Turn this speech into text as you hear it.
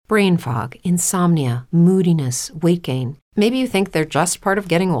brain fog, insomnia, moodiness, weight gain. Maybe you think they're just part of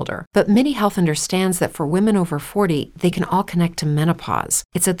getting older, but MIDI Health understands that for women over 40, they can all connect to menopause.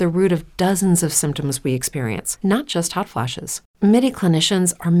 It's at the root of dozens of symptoms we experience, not just hot flashes. MIDI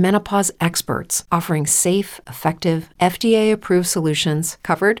clinicians are menopause experts, offering safe, effective, FDA-approved solutions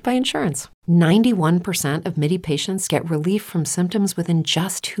covered by insurance. 91% of MIDI patients get relief from symptoms within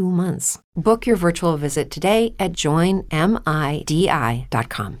just 2 months. Book your virtual visit today at joinmidi.com.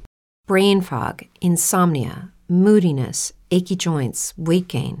 Brain fog, insomnia, moodiness, achy joints, weight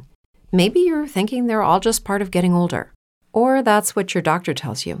gain. Maybe you're thinking they're all just part of getting older. Or that's what your doctor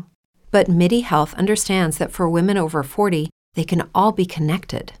tells you. But MIDI Health understands that for women over 40, they can all be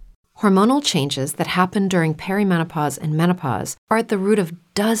connected. Hormonal changes that happen during perimenopause and menopause are at the root of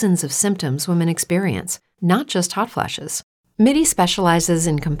dozens of symptoms women experience, not just hot flashes. MIDI specializes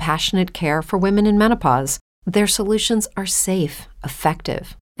in compassionate care for women in menopause. Their solutions are safe,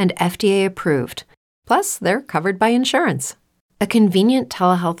 effective, and FDA approved. Plus, they're covered by insurance. A convenient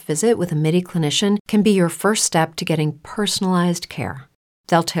telehealth visit with a MIDI clinician can be your first step to getting personalized care.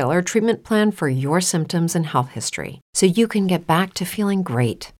 They'll tailor a treatment plan for your symptoms and health history, so you can get back to feeling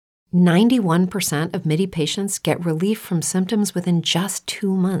great. 91% of MIDI patients get relief from symptoms within just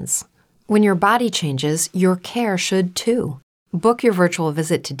 2 months. When your body changes, your care should too. Book your virtual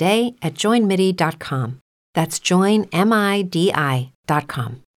visit today at joinmidi.com. That's joinmidi.com.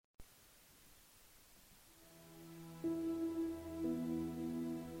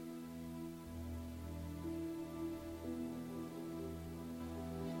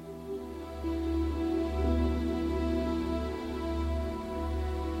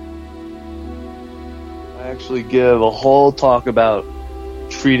 I actually give a whole talk about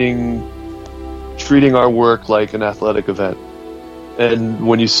treating our work like an athletic event. And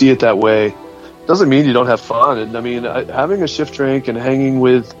when you see it that way, doesn't mean you don't have fun. And I mean, having a shift drink and hanging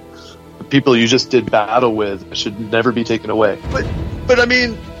with the people you just did battle with should never be taken away. But I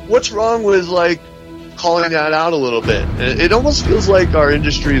mean, what's wrong with like calling that out a little bit? It almost feels like our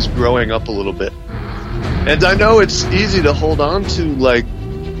industry is growing up a little bit. And I know it's easy to hold on to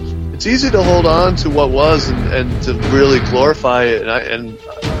what was and to really glorify it. And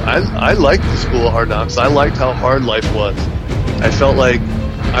I liked the School of Hard Knocks. I liked how hard life was. I felt like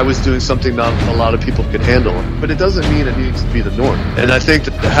I was doing something not a lot of people could handle. But it doesn't mean it needs to be the norm. And I think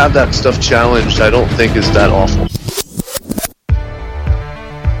that to have that stuff challenged, I don't think is that awful.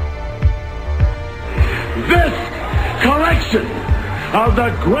 This collection of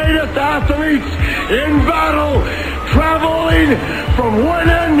the greatest athletes in battle, traveling from one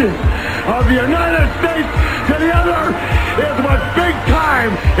end of the United States to the other, is what big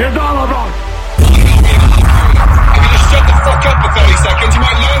time is all about. I'm gonna shut the fuck up for 30 seconds. You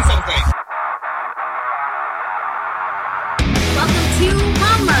might learn something. Welcome to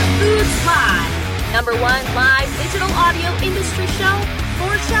Mama Foods Live, #1 live digital audio industry show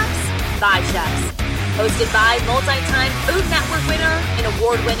for chefs by chefs. Hosted by multi-time Food Network winner and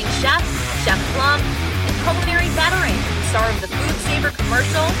award-winning chef, Chef Plum, and culinary veteran, star of the Food Saver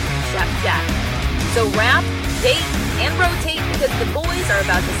commercial, Chef Jack. So wrap, date, and rotate because the boys are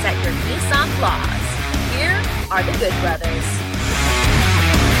about to set your Nissan flaws. Here are the Good Brothers.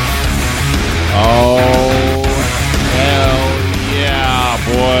 Oh, hell yeah,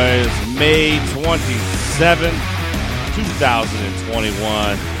 boys. May 27th,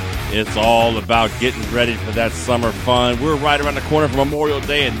 2021. It's all about getting ready for that summer fun. We're right around the corner from Memorial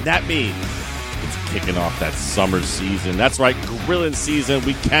Day, and that means it's kicking off that summer season. That's right, grilling season.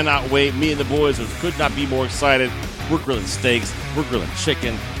 We cannot wait. Me and the boys could not be more excited. We're grilling steaks. We're grilling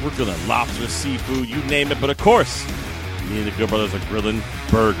chicken. We're grilling lobster, seafood, you name it. But, of course, me and the Good Brothers are grilling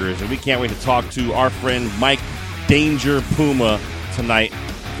burgers. And we can't wait to talk to our friend Mike Danger Puma tonight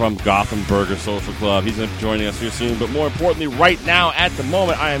from Gotham Burger Social Club. He's going to be joining us here soon. But more importantly, right now, at the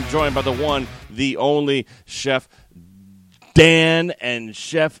moment, I am joined by the one, the only Chef Dan and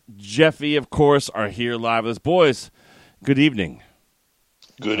Chef Jeffy, of course, are here live with us. Boys, good evening.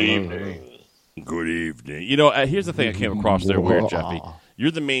 Good evening. Good evening. You know, here's the thing I came across there weird, Jeffy.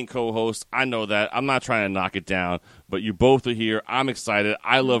 You're the main co-host. I know that. I'm not trying to knock it down, but you both are here. I'm excited.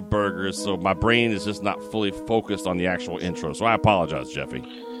 I love burgers, so my brain is just not fully focused on the actual intro. So I apologize, Jeffy.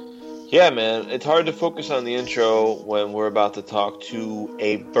 Yeah, man. It's hard to focus on the intro when we're about to talk to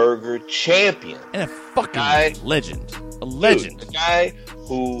a burger champion. And a fucking legend. A legend. Dude, a guy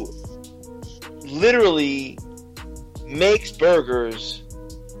who literally makes burgers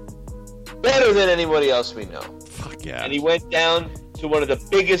better than anybody else we know. Fuck yeah. And he went down to one of the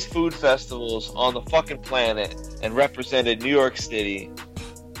biggest food festivals on the fucking planet and represented New York City.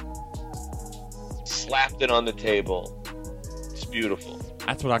 Slapped it on the table. It's beautiful.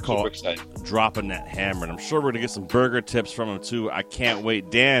 That's what I call dropping that hammer. And I'm sure we're going to get some burger tips from him, too. I can't wait.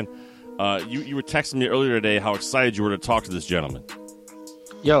 Dan, you were texting me earlier today how excited you were to talk to this gentleman.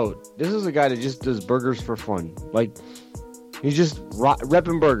 Yo, this is a guy that just does burgers for fun. Like, he's just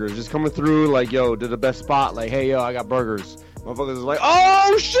repping burgers, just coming through like, yo, to the best spot. Like, hey, yo, I got burgers. Motherfuckers is like,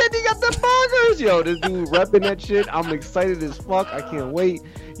 oh, shit, he got the burgers. Yo, this dude repping that shit. I'm excited as fuck. I can't wait.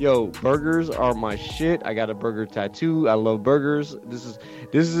 Yo, burgers are my shit. I got a burger tattoo. I love burgers. This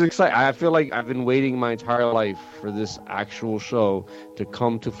is exciting. I feel like I've been waiting my entire life for this actual show to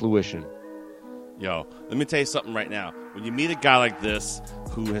come to fruition. Yo, let me tell you something right now. When you meet a guy like this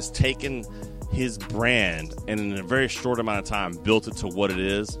who has taken his brand and in a very short amount of time built it to what it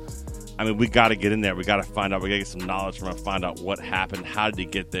is, I mean, we got to get in there. We got to find out. We got to get some knowledge from him, find out what happened, how did he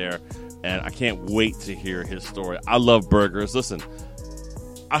get there, and I can't wait to hear his story. I love burgers. Listen,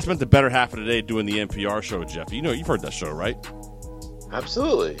 I spent the better half of the day doing the NPR show with Jeff. You know, you've heard that show, right?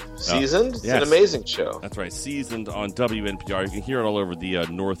 Absolutely. Seasoned? It's yes. an amazing show. That's right. Seasoned on WNPR. You can hear it all over the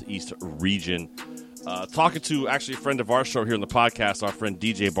Northeast region. Talking to actually a friend of our show here on the podcast, our friend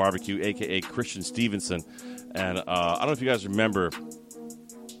DJ Barbecue, a.k.a. Christian Stevenson. And I don't know if you guys remember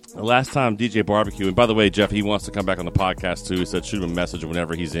the last time DJ Barbecue, and by the way, Jeff, he wants to come back on the podcast too. He said shoot him a message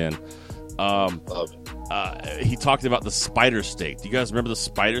whenever he's in. He talked about the spider steak. Do you guys remember the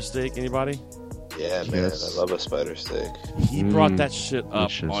spider steak? Anybody? Yeah, man. Yes. I love a spider steak. He brought that shit up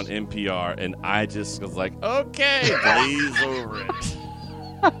on NPR, and I just was like, okay, glaze over it.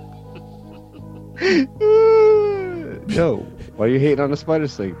 Yo, why are you hating on the spider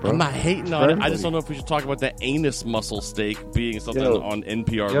steak, bro? I'm not hating on it. I just don't know if we should talk about the anus muscle steak being something on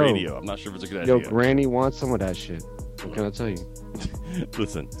NPR radio. I'm not sure if it's a good idea. Yo, Granny wants some of that shit. What can I tell you?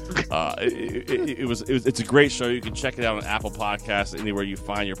 Listen, it's a great show. You can check it out on Apple Podcasts, anywhere you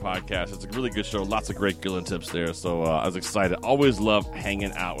find your podcast. It's a really good show. Lots of great grilling tips there. So I was excited. Always love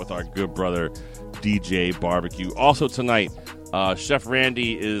hanging out with our good brother, DJ Barbecue. Also tonight, Chef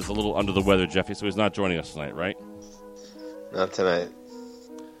Randy is a little under the weather, Jeffy, so he's not joining us tonight, right? Not tonight.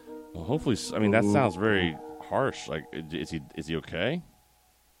 Well, hopefully. I mean, that sounds very harsh. Like, is he okay?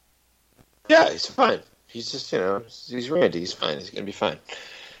 Yeah, he's fine. He's just, he's Randy. He's fine. He's going to be fine.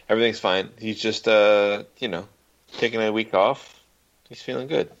 Everything's fine. He's just, taking a week off. He's feeling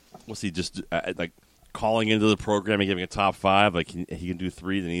good. Was he just, calling into the program and giving a top 5? Like, he can do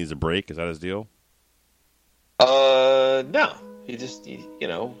 3, then he needs a break? Is that his deal? No. He just, he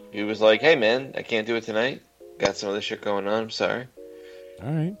was like, hey, man, I can't do it tonight. Got some other shit going on. I'm sorry.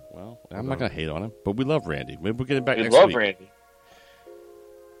 All right. Well, I'm not going to hate on him, but we love Randy. Maybe we'll get him back next week. We love Randy.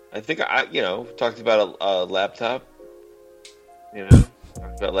 I think talked about a laptop.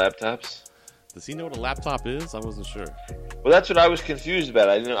 Talked about laptops. Does he know what a laptop is? I wasn't sure. Well, that's what I was confused about.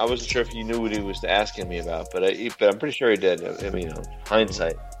 I wasn't sure if he knew what he was asking me about, but I'm pretty sure he did. I mean,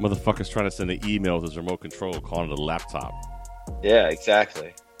 hindsight. Motherfucker's trying to send an email with his remote control, calling it a laptop. Yeah,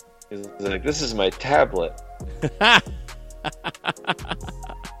 exactly. He's like, this is my tablet.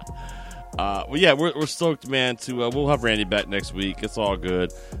 Well, yeah, we're stoked, man. We'll have Randy back next week. It's all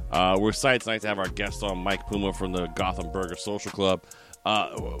good. We're excited tonight to have our guest on, Mike Puma from the Gotham Burger Social Club.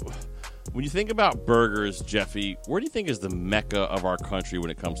 When you think about burgers, Jeffy, where do you think is the mecca of our country when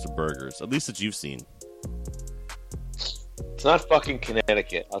it comes to burgers? At least that you've seen. It's not fucking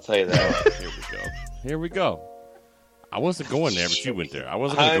Connecticut, I'll tell you that. Here we go. I wasn't going there, but you went there. I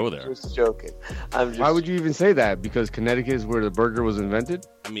wasn't going to go there. I'm just joking. Why would you even say that? Because Connecticut is where the burger was invented?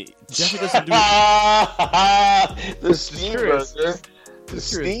 I mean, Jeffy doesn't do it. The steam burger. The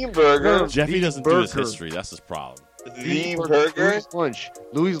steam burger. Jeffy doesn't do his history. That's his problem. The burger.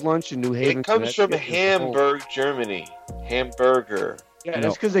 Louis Lunch in New Haven. It comes from Hamburg, Germany. Hamburger. Yeah,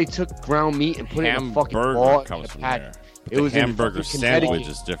 that's because they took ground meat and put it in a fucking ball. Comes from there. It was hamburger sandwich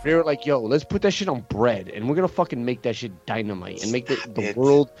is different. They were like, yo, let's put that shit on bread, and we're going to fucking make that shit dynamite and make the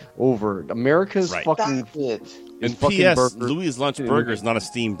world over. America's fucking... And P.S., Louis Lunch Burger is not a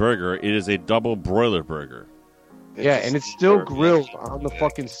steam burger. It is a double broiler burger. Yeah, and it's still grilled on the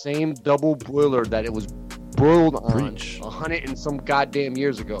fucking same double broiler that it was broiled on 100 and some goddamn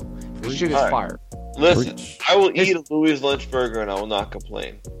years ago. This shit is fire. Listen, I will eat a Louis Lunch burger and I will not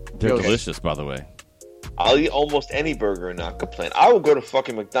complain. They're delicious, by the way. I'll eat almost any burger and not complain. I will go to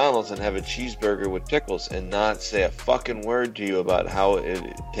fucking McDonald's and have a cheeseburger with pickles and not say a fucking word to you about how it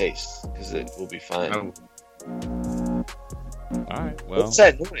tastes, because it will be fine. All right, well. What's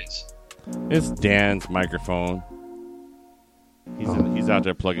that noise? It's Dan's microphone. He's out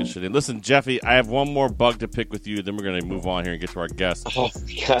there plugging shit in. Listen, Jeffy, I have one more bug to pick with you, then we're going to move on here and get to our guest. Oh,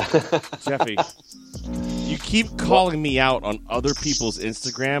 God. Jeffy, you keep calling me out on other people's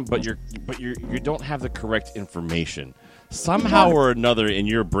Instagram, but you don't have the correct information. Somehow or another in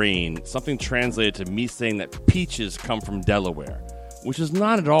your brain, something translated to me saying that peaches come from Delaware, which is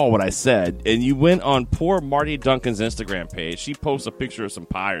not at all what I said. And you went on poor Marty Duncan's Instagram page. She posts a picture of some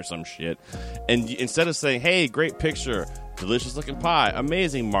pie or some shit. And instead of saying, hey, great picture, delicious looking pie,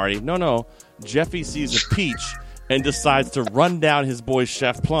 amazing, Marty. No. Jeffy sees a peach and decides to run down his boy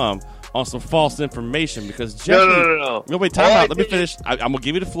Chef Plum on some false information because Jeffy... No. No, wait, time out. Let me finish. I'm going to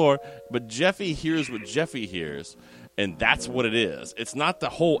give you the floor. But Jeffy hears what Jeffy hears. And that's what it is. It's not the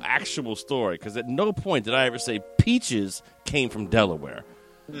whole actual story, because at no point did I ever say peaches came from Delaware.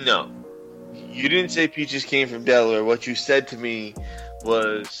 No. You didn't say peaches came from Delaware. What you said to me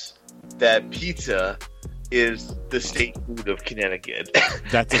was that pizza is the state food of Connecticut.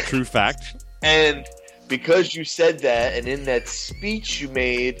 That's a true fact. And because you said that, and in that speech you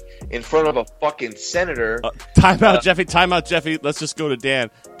made in front of a fucking senator... Time out, Jeffy. Let's just go to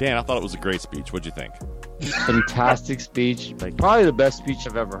Dan. Dan, I thought it was a great speech. What'd you think? Fantastic speech. Like, probably the best speech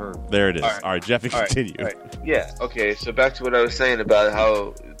I've ever heard. There it is. All right, Jeffy, continue. All right. Yeah, okay, so back to what I was saying about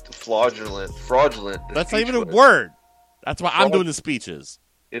how fraudulent. That's not even a word. That's why I'm doing the speeches.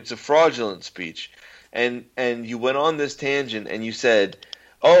 It's a fraudulent speech. And you went on this tangent and you said,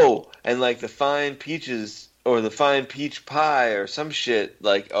 oh, and like the fine peaches or the fine peach pie or some shit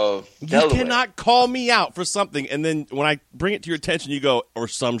like of Delaware. You cannot call me out for something and then when I bring it to your attention you go, or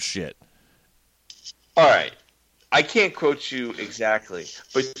some shit. All right. I can't quote you exactly,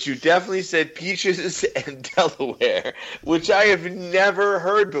 but you definitely said peaches and Delaware, which I have never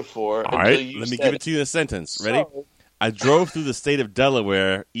heard before. All right, let me give it to you in a sentence. Ready? I drove through the state of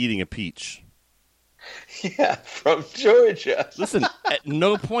Delaware eating a peach. Yeah, from Georgia. Listen, at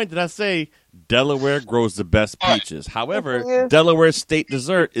no point did I say Delaware grows the best peaches. However, Delaware state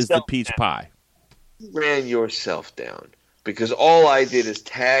dessert is the peach pie. You ran yourself down. Because all I did is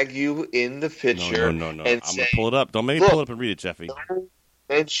tag you in the picture. No. And I'm going to pull it up. Don't make me pull it up and read it, Jeffy. No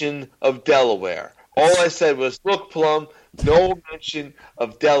mention of Delaware. All I said was, look, Plum, no mention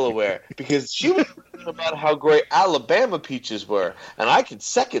of Delaware. Because she was talking about how great Alabama peaches were. And I can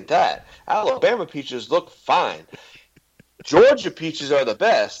second that. Alabama peaches look fine. Georgia peaches are the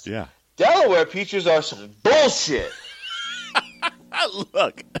best. Yeah. Delaware peaches are some bullshit.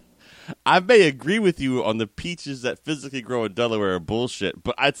 Look. I may agree with you on the peaches that physically grow in Delaware are bullshit,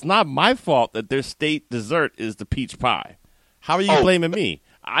 but it's not my fault that their state dessert is the peach pie. How are you blaming me?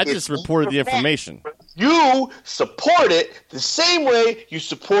 I just reported the information. You support it the same way you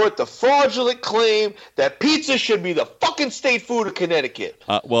support the fraudulent claim that pizza should be the fucking state food of Connecticut.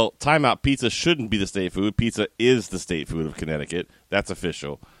 Well, time out. Pizza shouldn't be the state food. Pizza is the state food of Connecticut. That's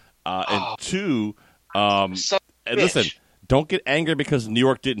official. And two, and listen, don't get angry because New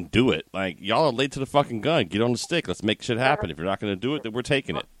York didn't do it. Like, y'all are late to the fucking gun. Get on the stick. Let's make shit happen. If you're not going to do it, then we're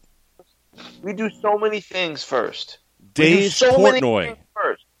taking it. We do so many things first. Dave Portnoy,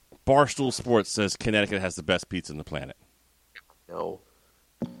 Barstool Sports says Connecticut has the best pizza on the planet. No.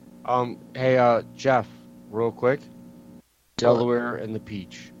 Hey, Jeff, real quick. Delaware and the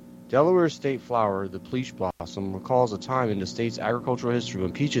peach. Delaware's state flower, the peach blossom, recalls a time in the state's agricultural history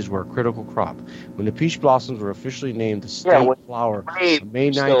when peaches were a critical crop. When the peach blossoms were officially named the state flower on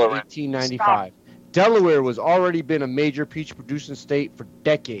May 9, 1895. Delaware was already been a major peach-producing state for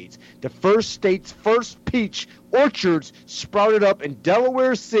decades. The state's first peach orchards sprouted up in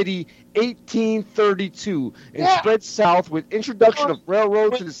Delaware City, 1832, and spread south with introduction of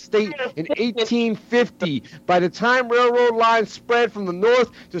railroad to the state in 1850. By the time railroad lines spread from the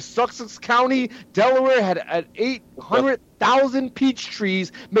north to Sussex County, Delaware had 800,000 peach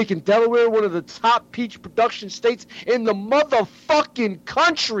trees, making Delaware one of the top peach production states in the motherfucking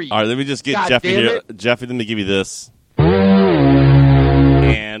country. All right, let me just get Jeffy here. Jeffy, let me give you this.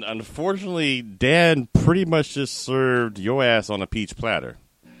 And unfortunately, Dan pretty much just served your ass on a peach platter.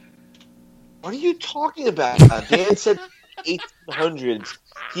 What are you talking about? Dan said 1800s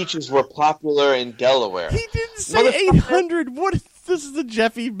peaches were popular in Delaware. He didn't say 800. This is the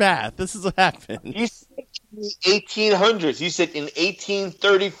Jeffy math. This is what happened. You said 1800s. You said in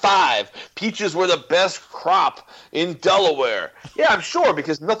 1835 peaches were the best crop in Delaware. Yeah, I'm sure,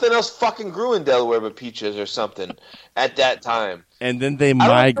 because nothing else fucking grew in Delaware but peaches or something at that time. And then they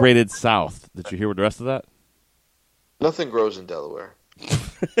migrated south. Did you hear what the rest of that? Nothing grows in Delaware.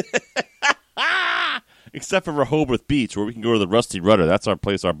 Except for Rehoboth Beach, where we can go to the Rusty Rudder. That's our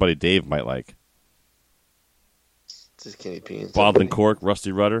place our buddy Dave might like. It's just Kenny Beans. Bottled and Cork,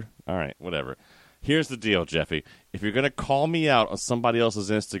 Rusty Rudder. All right, whatever. Here's the deal, Jeffy. If you're going to call me out on somebody else's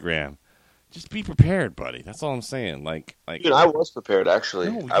Instagram, just be prepared, buddy. That's all I'm saying. Like, dude, I was prepared, actually.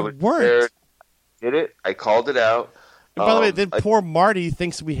 No, I was weren't. prepared. Did it. I called it out. And by the way, then poor Marty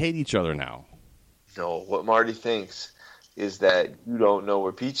thinks we hate each other now. No, what Marty thinks. is that you don't know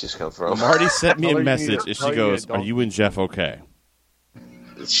where peaches come from. Marty sent me a Tell her you message, need a- and tell she her you goes, need a "Are you and Jeff okay?"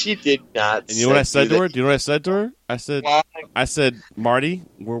 She did not. And you know what I said to her? that. Do you know what I said to her? Why? I said, Marty,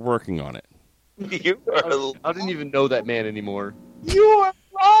 we're working on it. You are, I didn't even know that man anymore. you are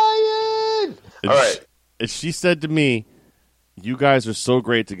lying. And All right. And she said to me, "You guys are so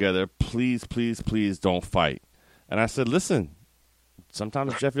great together. Please, please, please don't fight." And I said, "Listen,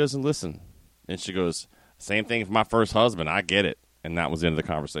 sometimes Jeffy doesn't listen." And she goes, "Same thing for my first husband. I get it." And that was the end of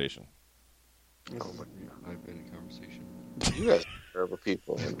the conversation. Oh my God, I've been in conversation. You guys are terrible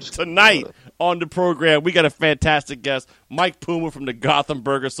people. Tonight on the program, we got a fantastic guest. Mike Puma from the Gotham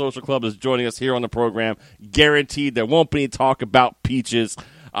Burger Social Club is joining us here on the program. Guaranteed there won't be any talk about peaches.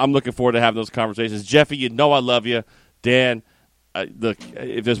 I'm looking forward to having those conversations. Jeffy, you know I love you. Dan, look,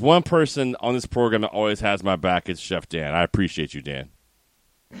 if there's one person on this program that always has my back, it's Chef Dan. I appreciate you, Dan.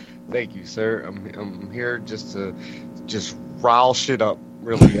 Thank you, sir. I'm here just to rile shit up.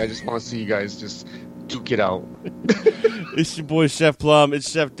 Really, I just want to see you guys just duke it out. It's your boy Chef Plum. It's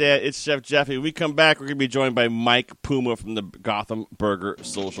Chef Dan. It's Chef Jeffy. When we come back, we're going to be joined by Mike Puma from the Gotham Burger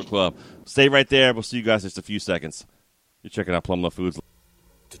Social Club. Stay right there. We'll see you guys in just a few seconds. You're checking out Plum Love Foods.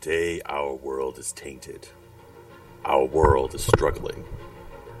 Today, our world is tainted. Our world is struggling.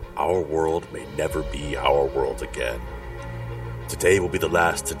 Our world may never be our world again. Today will be the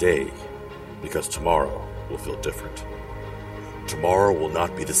last today, because tomorrow will feel different. Tomorrow will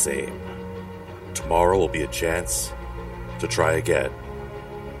not be the same. Tomorrow will be a chance to try again,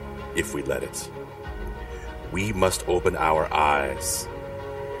 if we let it. We must open our eyes.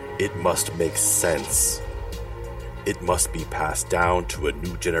 It must make sense. It must be passed down to a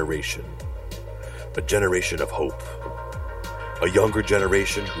new generation. A generation of hope. A younger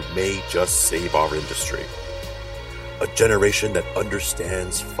generation who may just save our industry. A generation that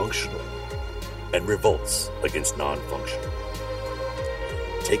understands functional and revolts against non-functional.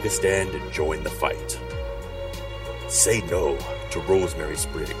 Take a stand and join the fight. Say no to rosemary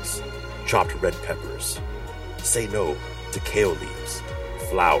sprigs, chopped red peppers. Say no to kale leaves,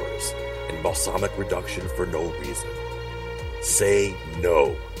 flowers, and balsamic reduction for no reason. Say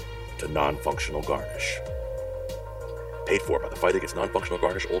no to non-functional garnish. Paid for by the Fight Against Non-Functional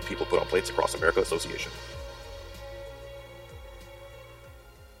Garnish Old People Put on Plates Across America Association.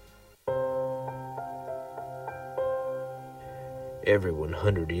 Every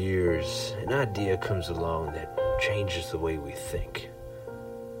 100 years, an idea comes along that changes the way we think.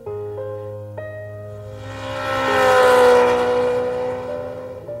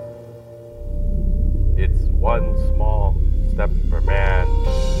 It's one small step for man,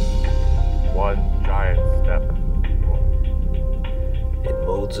 one giant step for... It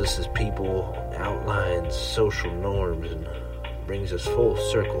molds us as people, outlines social norms, and brings us full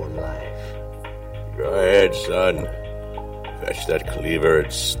circle in life. Go ahead, son. Fetch that cleaver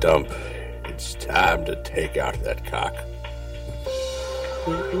and stump. It's time to take out that cock.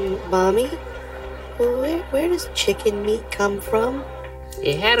 Mommy, where does chicken meat come from?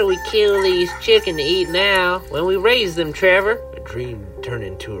 Yeah, how do we kill these chicken to eat now when we raise them, Trevor? A dream turned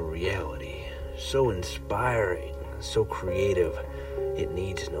into a reality. So inspiring, so creative, it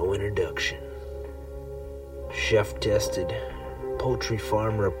needs no introduction. Chef tested, poultry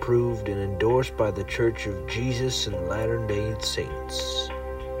farmer approved, and endorsed by the Church of Jesus and Latter-day Saints.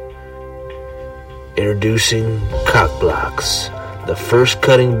 Introducing Cock Blocks, the first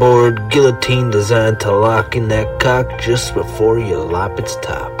cutting board guillotine designed to lock in that cock just before you lop its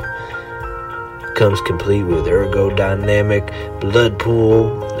top. Comes complete with ergodynamic blood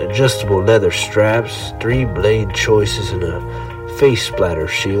pool, adjustable leather straps, 3 blade choices, and a face splatter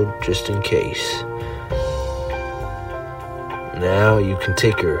shield just in case. Now you can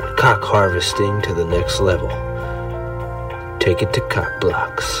take your cock harvesting to the next level. Take it to Cock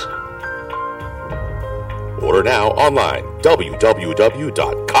Blocks. Order now online,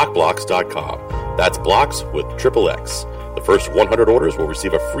 www.cockblocks.com. That's blocks with triple X. The first 100 orders will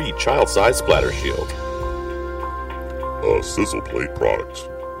receive a free child-size splatter shield. A Sizzle Plate product.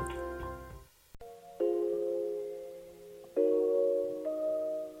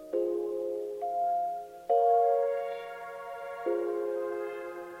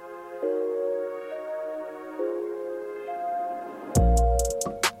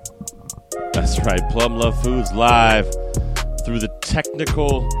 That's right. Plum Love Foods live through the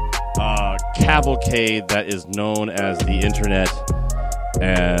technical cavalcade that is known as the internet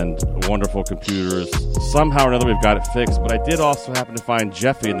and wonderful computers. Somehow or another we've got it fixed, but I did also happen to find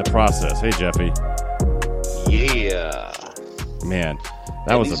Jeffy in the process. Hey, Jeffy. Yeah. Man,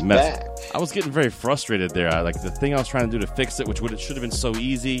 that was a mess. I was getting very frustrated there. Like the thing I was trying to do to fix it, which should have been so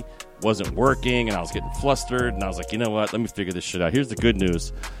easy, wasn't working, and I was getting flustered. And I was like, you know what? Let me figure this shit out. Here's the good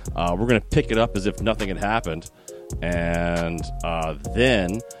news: we're gonna pick it up as if nothing had happened, and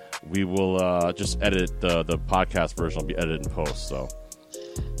then we will just edit the podcast version. Will be edited in post. So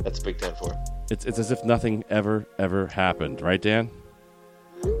that's Big Ten for. It's as if nothing ever happened, right, Dan?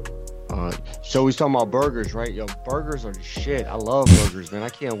 So he's talking about burgers, right? Yo, burgers are the shit. I love burgers, man. I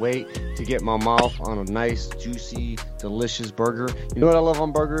can't wait to get my mouth on a nice, juicy, delicious burger. You know what I love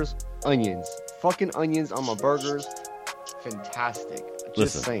on burgers? Onions. Fucking onions on my burgers. Fantastic.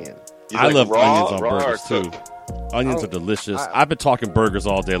 Just saying. I love onions on burgers, too. Onions are delicious. I've been talking burgers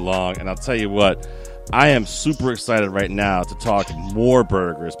all day long, and I'll tell you what, I am super excited right now to talk more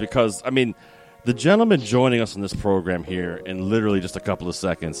burgers because, I mean, the gentleman joining us on this program here in literally just a couple of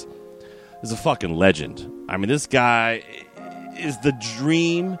seconds is a fucking legend. I mean, this guy is the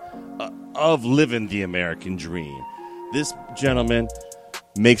dream of living the American dream. This gentleman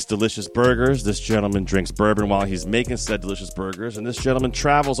makes delicious burgers. This gentleman drinks bourbon while he's making said delicious burgers. And this gentleman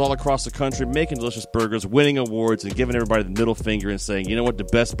travels all across the country making delicious burgers, winning awards, and giving everybody the middle finger and saying, you know what, the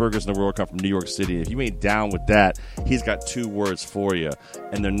best burgers in the world come from New York City. If you ain't down with that, he's got 2 words for you.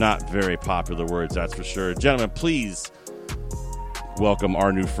 And they're not very popular words, that's for sure. Gentlemen, please welcome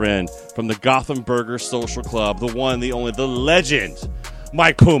our new friend from the Gotham Burger Social Club, the one, the only, the legend,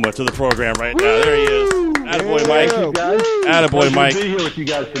 Mike Puma, to the program right now. There he is. Attaboy, Mike. Attaboy, Mike. Be here with you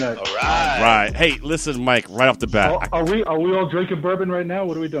guys tonight. All right. Right. Hey, listen, Mike, right off the bat. Are we all drinking bourbon right now?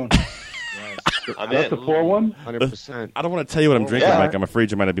 What are we doing? That's the 4-1? 100%. I don't want to tell you what I'm drinking, Mike. I'm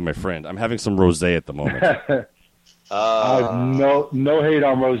afraid you might not be my friend. I'm having some rosé at the moment. No hate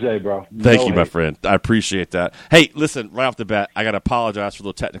on rosé, bro. Thank you, my friend. I appreciate that. Hey, listen, right off the bat, I got to apologize for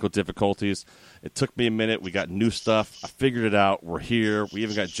the technical difficulties. It took me a minute. We got new stuff. I figured it out. We're here. We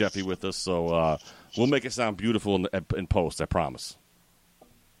even got Jeffy with us, so we'll make it sound beautiful in post, I promise.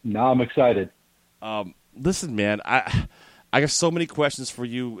 Now I'm excited. Listen, man, I got so many questions for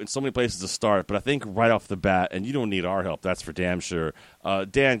you and so many places to start, but I think right off the bat, and you don't need our help, that's for damn sure.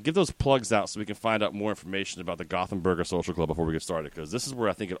 Dan, give those plugs out so we can find out more information about the Gotham Burger Social Club before we get started, because this is where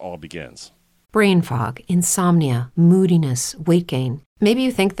I think it all begins. Brain fog, insomnia, moodiness, weight gain. Maybe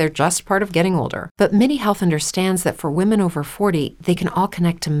you think they're just part of getting older, but MIDI Health understands that for women over 40, they can all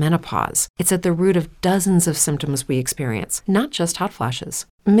connect to menopause. It's at the root of dozens of symptoms we experience, not just hot flashes.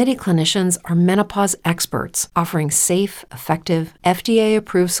 MIDI clinicians are menopause experts, offering safe, effective,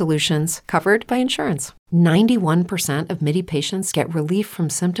 FDA-approved solutions covered by insurance. 91% of MIDI patients get relief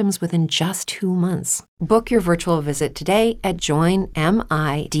from symptoms within just 2 months. Book your virtual visit today at joinmidi.com.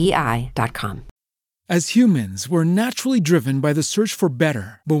 As humans, we're naturally driven by the search for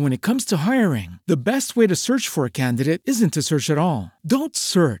better. But when it comes to hiring, the best way to search for a candidate isn't to search at all. Don't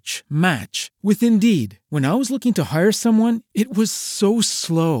search, match with Indeed. When I was looking to hire someone, it was so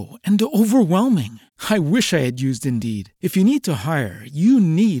slow and overwhelming. I wish I had used Indeed. If you need to hire, you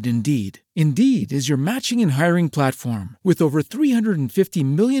need Indeed. Indeed is your matching and hiring platform with over 350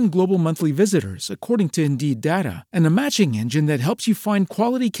 million global monthly visitors, according to Indeed data, and a matching engine that helps you find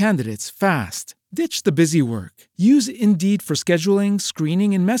quality candidates fast. Ditch the busy work. Use Indeed for scheduling,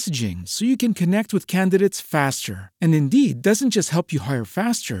 screening, and messaging so you can connect with candidates faster. And Indeed doesn't just help you hire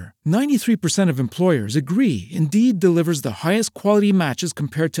faster. 93% of employers agree Indeed delivers the highest quality matches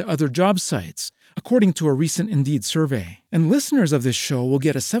compared to other job sites, according to a recent Indeed survey. And listeners of this show will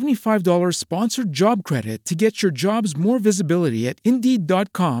get a $75 sponsored job credit to get your jobs more visibility at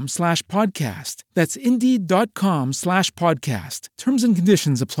Indeed.com/podcast. That's Indeed.com/podcast. Terms and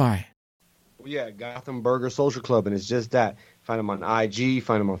conditions apply. Yeah, Gotham Burger Social Club, and it's just that. Find them on IG,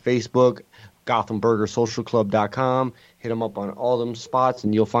 find them on Facebook, GothamBurgerSocialClub.com. Hit them up on all them spots,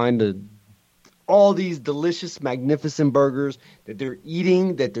 and you'll find all these delicious, magnificent burgers that they're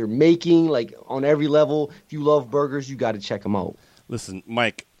eating, that they're making, like on every level. If you love burgers, you got to check them out. Listen,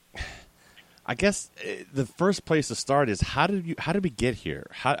 Mike, I guess the first place to start is how did we get here?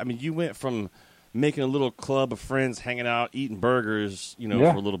 You went from making a little club of friends, hanging out, eating burgers, for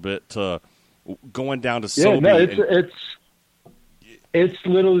a little bit, to going down to Sobe. Yeah, no, it's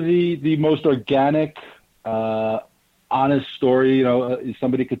literally the most organic, honest story,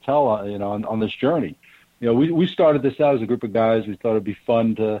 somebody could tell, on this journey. We started this out as a group of guys. We thought it'd be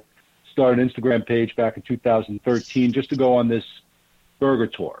fun to start an Instagram page back in 2013 just to go on this burger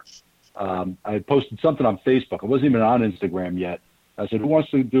tour. I posted something on Facebook. I wasn't even on Instagram yet. I said, who wants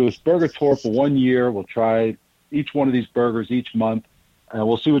to do this burger tour for 1 year? We'll try each one of these burgers each month, and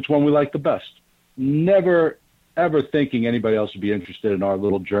we'll see which one we like the best. Never, ever thinking anybody else would be interested in our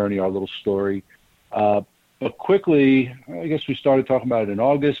little journey, our little story. But quickly, I guess we started talking about it in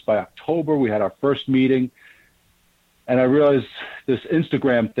August. By October, we had our first meeting. And I realized this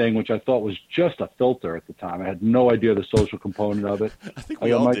Instagram thing, which I thought was just a filter at the time. I had no idea the social component of it. I think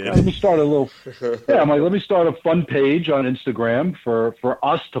we all did. Let me start let me start a fun page on Instagram for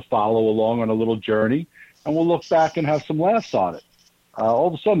us to follow along on a little journey, and we'll look back and have some laughs on it. All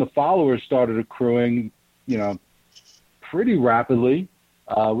of a sudden, the followers started accruing, pretty rapidly.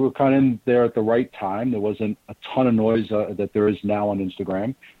 We were kind of in there at the right time. There wasn't a ton of noise that there is now on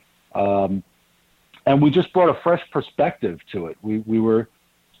Instagram. And we just brought a fresh perspective to it. We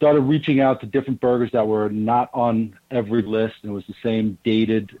started reaching out to different burgers that were not on every list. And it was the same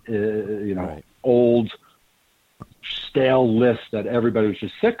dated, old, stale list that everybody was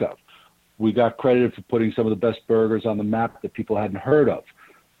just sick of. We got credited for putting some of the best burgers on the map that people hadn't heard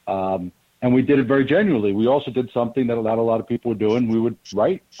of. And we did it very genuinely. We also did something that not a lot of people were doing. We would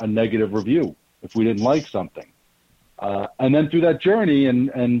write a negative review if we didn't like something. And then through that journey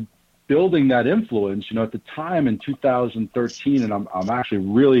and building that influence, at the time in 2013, and I'm actually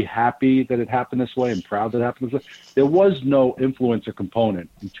really happy that it happened this way and proud that it happened this way, there was no influencer component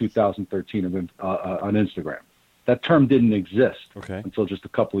in 2013 on Instagram. That term didn't exist until just a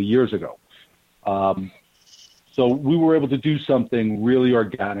couple of years ago. So we were able to do something really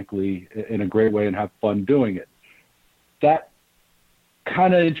organically in a great way and have fun doing it. That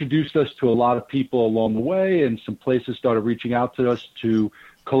kind of introduced us to a lot of people along the way, and some places started reaching out to us to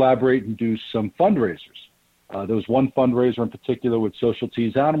collaborate and do some fundraisers. There was one fundraiser in particular with Social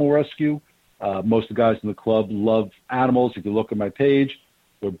T's Animal Rescue. Most of the guys in the club love animals. If you look at my page,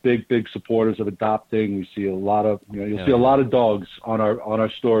 we're big supporters of adopting. We see a lot of, you'll see a lot of dogs on our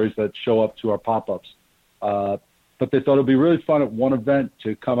stories that show up to our pop-ups. But they thought it would be really fun at one event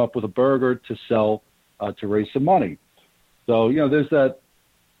to come up with a burger to sell to raise some money. So, there's that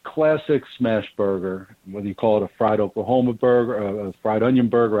classic smash burger, whether you call it a fried Oklahoma burger, a fried onion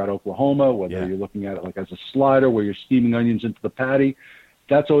burger at Oklahoma, whether you're looking at it like as a slider where you're steaming onions into the patty.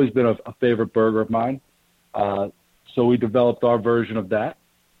 That's always been a favorite burger of mine. So we developed our version of that,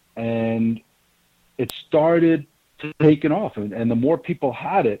 and it started taking off. And the more people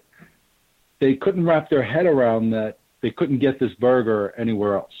had it, they couldn't wrap their head around that they couldn't get this burger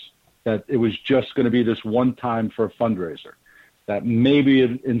anywhere else, that it was just going to be this one time for a fundraiser, that maybe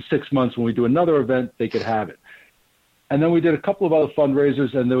in 6 months when we do another event, they could have it. And then we did a couple of other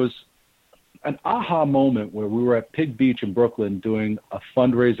fundraisers, and there was an aha moment where we were at Pig Beach in Brooklyn doing a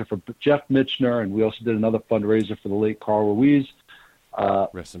fundraiser for Jeff Mitchner, and we also did another fundraiser for the late Carl Ruiz.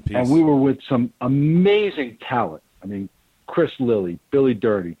 Rest in peace. And we were with some amazing talent. I mean, Chris Lilly, Billy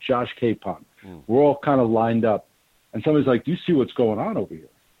Dirty, Josh Capon. We're all kind of lined up. And somebody's like, do you see what's going on over here?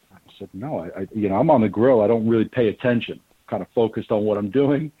 I said, no, I'm on the grill. I don't really pay attention. I'm kind of focused on what I'm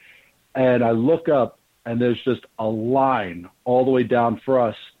doing. And I look up, and there's just a line all the way down for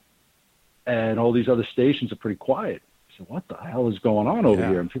us, and all these other stations are pretty quiet. I said, what the hell is going on over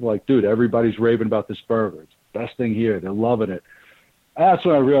here? And people are like, dude, everybody's raving about this burger. It's the best thing here. They're loving it. And that's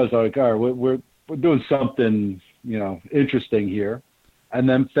when I realized, all right, we're doing something, interesting here. And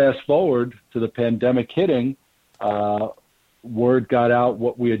then fast forward to the pandemic hitting, word got out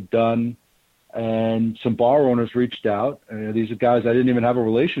what we had done, and some bar owners reached out. And these are guys I didn't even have a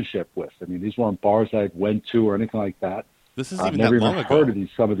relationship with. I mean, these weren't bars I went to or anything like that. This is I've even never that long even ago. heard of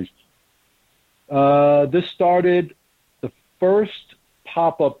some of these. This started, the first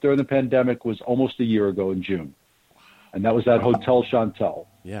pop-up during the pandemic was almost a year ago in June. And that was at Hotel Chantel.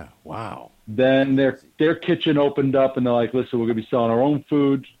 Yeah, wow. Then their kitchen opened up, and they're like, listen, we're going to be selling our own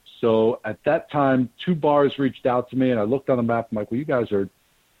food. So at that time, 2 bars reached out to me, and I looked on the map. I'm like, well, you guys are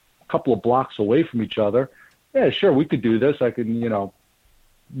a couple of blocks away from each other. Yeah, sure, we could do this. I can,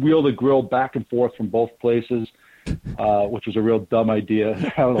 wheel the grill back and forth from both places, which was a real dumb idea.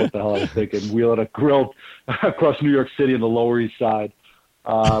 I don't know what the hell I was thinking, wheeling a grill across New York City in the Lower East Side.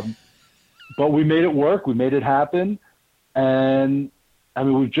 But we made it work. We made it happen. And, I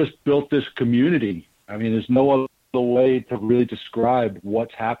mean, we've just built this community. I mean, there's no other way to really describe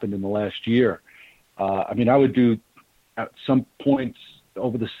what's happened in the last year. I mean, I would do, at some points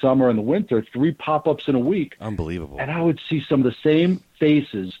over the summer and the winter, 3 pop-ups in a week. Unbelievable. And I would see some of the same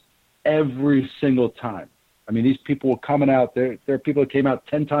faces every single time. I mean, these people were coming out. There are people that came out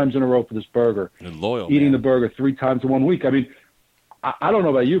 10 times in a row for this burger. They're loyal, eating the burger 3 times in 1 week. I mean, I don't know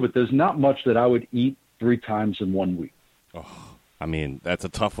about you, but there's not much that I would eat 3 times in 1 week. Oh, I mean, that's a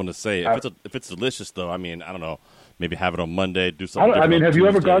tough one to say. If it's delicious, though, I mean, I don't know. Maybe have it on Monday, do something different. I mean, have you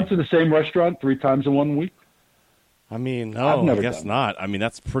ever Tuesday. gone to the same restaurant 3 times in 1 week? I mean, no, I guess not. I mean,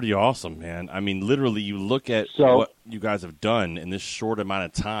 that's pretty awesome, man. I mean, literally, you look at what you guys have done in this short amount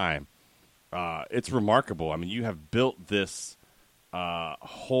of time, It's remarkable. I mean, you have built this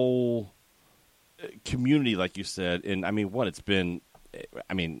whole community, like you said, and I mean, it's been,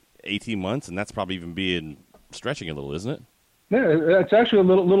 18 months, and that's probably even stretching a little, isn't it? Yeah, it's actually a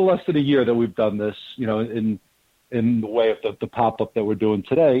little less than a year that we've done this, in the way of the pop-up that we're doing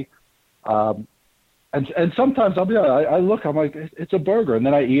today. And sometimes I'll be honest, I look, I'm like, it's a burger, and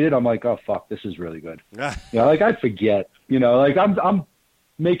then I eat it, I'm like, oh fuck, this is really good. I forget, I'm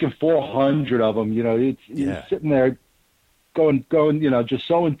making 400 of them, you're sitting there going, just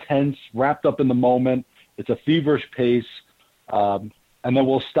so intense, wrapped up in the moment. It's a feverish pace. And then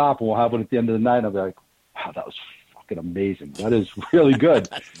we'll stop and we'll have one at the end of the night, and I'll be like, wow, that was fucking amazing. That is really good.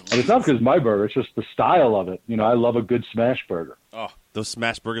 And it's not because it's my burger, it's just the style of it. I love a good smash burger. Oh, those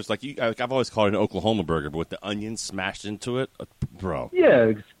smash burgers, I've always called it an Oklahoma burger, but with the onions smashed into it, bro.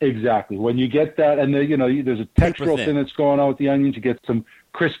 Yeah, exactly. When you get that, and then, there's a textural thing that's going on with the onions. You get some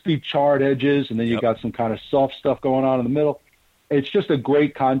crispy charred edges, and then you got some kind of soft stuff going on in the middle. It's just a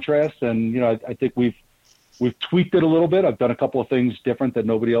great contrast, and, I think we've tweaked it a little bit. I've done a couple of things different that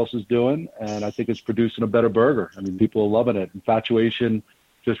nobody else is doing, and I think it's producing a better burger. I mean, people are loving it. Infatuation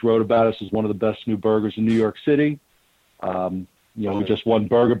just wrote about us as one of the best new burgers in New York City. We just won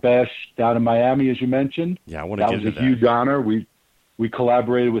Burger Bash down in Miami, as you mentioned. Yeah, I want to get into that. That was a huge honor. We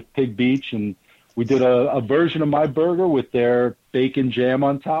collaborated with Pig Beach, and we did a version of my burger with their bacon jam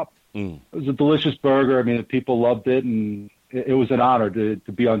on top. It was a delicious burger. I mean, the people loved it, and it was an honor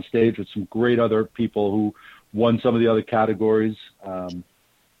to be on stage with some great other people who won some of the other categories. And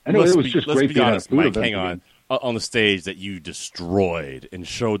it was just great being honest, at a food Mike, event. hang on the stage that you destroyed and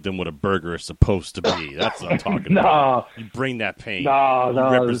showed them what a burger is supposed to be. That's what I'm talking about. You bring that pain. No.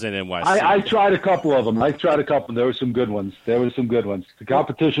 You represent NYC. I tried a couple of them. There were some good ones. The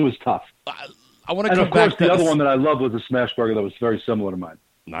competition was tough. I want to and come of course, back to the other one that I loved was a smash burger that was very similar to mine.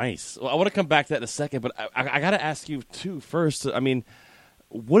 Nice. Well, I want to come back to that in a second, but I got to ask you too first. I mean,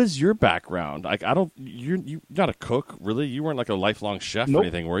 what is your background? You're not a cook, really. You weren't like a lifelong chef or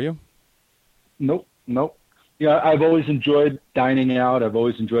anything, were you? Nope. Yeah, I've always enjoyed dining out. I've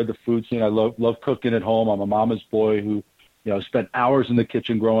always enjoyed the food scene. I love cooking at home. I'm a mama's boy who, spent hours in the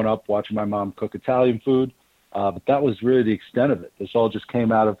kitchen growing up watching my mom cook Italian food. But that was really the extent of it. This all just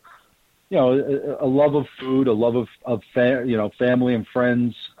came out of, a love of food, a love of family and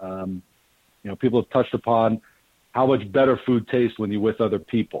friends. People have touched upon how much better food tastes when you're with other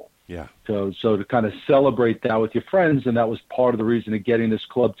people. Yeah. So to kind of celebrate that with your friends, and that was part of the reason of getting this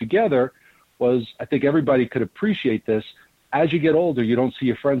club together, was I think everybody could appreciate this. As you get older, you don't see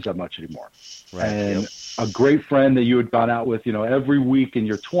your friends that much anymore. Right. And a great friend that you had gone out with, every week in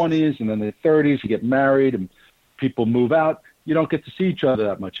your 20s and then the 30s, you get married and people move out, you don't get to see each other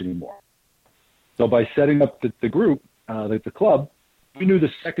that much anymore. So by setting up the group, the club, we knew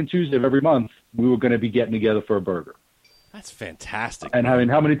the second Tuesday of every month we were going to be getting together for a burger. That's fantastic. And I mean,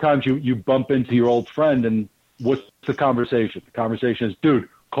 how many times you bump into your old friend and what's the conversation? The conversation is, dude,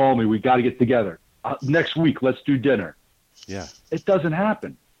 call me. We got to get together. Next week, let's do dinner. Yeah. It doesn't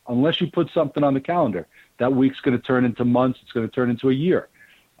happen unless you put something on the calendar. That week's going to turn into months. It's going to turn into a year.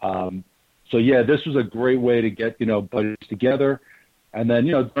 So, yeah, this was a great way to get, buddies together. And then,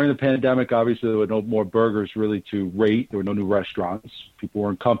 during the pandemic, obviously, there were no more burgers really to rate. There were no new restaurants. People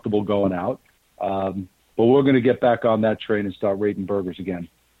weren't comfortable going out. But we're going to get back on that train and start rating burgers again.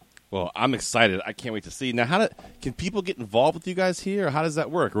 Well, I'm excited. I can't wait to see. Now, can people get involved with you guys here, or how does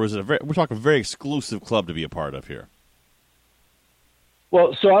that work? Or is it we're talking a very exclusive club to be a part of here?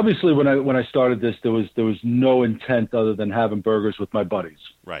 Well, so obviously when I started this, there was no intent other than having burgers with my buddies.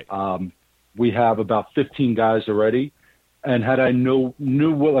 Right. We have about 15 guys already, and had I knew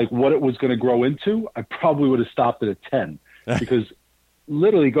what it was going to grow into, I probably would have stopped it at 10, because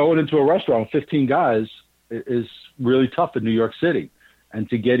literally going into a restaurant with 15 guys is really tough in New York City. And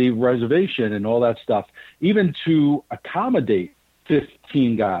to get a reservation and all that stuff, even to accommodate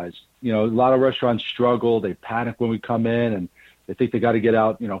 15 guys, a lot of restaurants struggle. They panic when we come in, and they think they got to get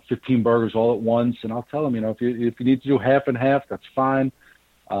out, 15 burgers all at once. And I'll tell them, if you need to do half and half, that's fine,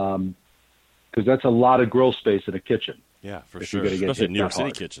 because that's a lot of grill space in a kitchen. Yeah, for sure. Especially in New York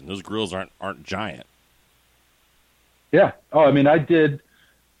City kitchen, those grills aren't giant. Yeah. Oh, I mean,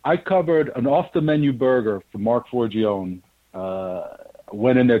 I covered an off-the-menu burger for Mark Forgione.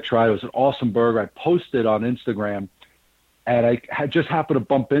 Went in there, tried. It was an awesome burger. I posted on Instagram, and I just happened to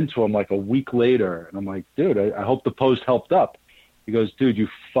bump into him like a week later. And I'm like, dude, I hope the post helped up. He goes, dude, you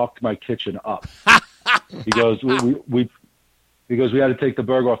fucked my kitchen up. He goes, we had to take the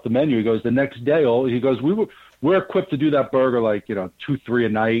burger off the menu. He goes, the next day, we're equipped to do that burger like, 2-3 a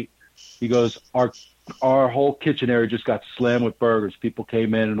night. He goes, our our whole kitchen area just got slammed with burgers. People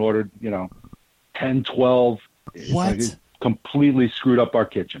came in and ordered, 10, 12. What? It completely screwed up our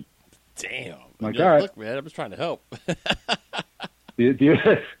kitchen. Damn. Like, all right. Look, man, I'm just trying to help.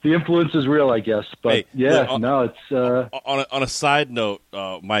 The influence is real, I guess. But Hey, look, it's on a side note,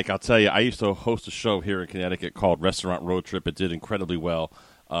 Mike, I'll tell you, I used to host a show here in Connecticut called Restaurant Road Trip. It did incredibly well.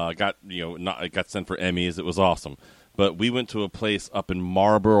 It got sent for Emmys. It was awesome. But we went to a place up in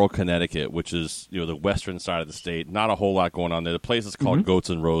Marlborough, Connecticut, which is the western side of the state. Not a whole lot going on there. The place is called Goats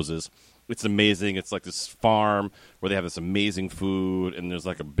and Roses. It's amazing. It's like this farm where they have this amazing food, and there's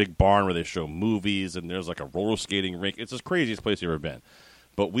like a big barn where they show movies, and there's like a roller skating rink. It's the craziest place you've ever been.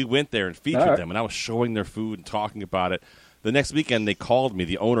 But we went there and featured them, and I was showing their food and talking about it. The next weekend, they called me.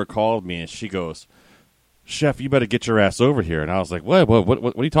 The owner called me, and she goes, "Chef, you better get your ass over here." And I was like, what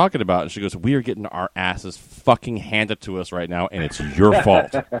are you talking about? And she goes, "We are getting our asses fucking handed to us right now, and it's your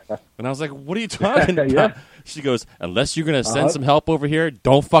fault." And I was like, "What are you talking about?" Yeah. She goes, "Unless you're going to send some help over here,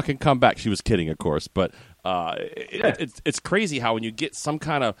 don't fucking come back." She was kidding, of course. But it's crazy how when you get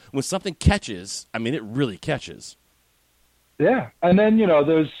when something catches, I mean, it really catches. Yeah. And then,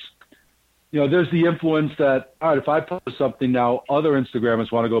 there's the influence that, all right, if I post something now, other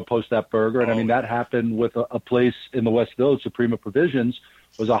Instagrammers want to go post that burger. And I mean, that happened with a place in the West Village, Suprema Provisions,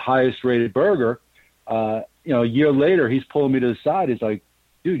 was our highest rated burger. A year later, he's pulling me to the side. He's like,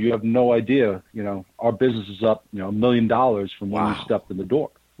 "Dude, you have no idea. Our business is up, $1 million from when you stepped in the door."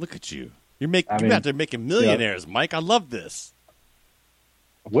 Look at you. You're out there making millionaires, Mike. I love this.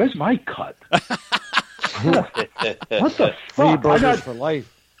 Where's my cut? What the Free fuck? burgers for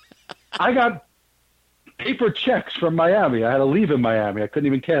life. I got paper checks from Miami. I had to leave in Miami. I couldn't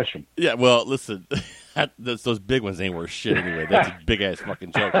even cash them. Yeah, well, listen, those big ones ain't worth shit anyway. That's a big-ass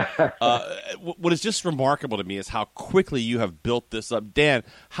fucking joke. What is just remarkable to me is how quickly you have built this up. Dan,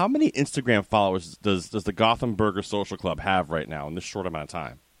 how many Instagram followers does the Gotham Burger Social Club have right now in this short amount of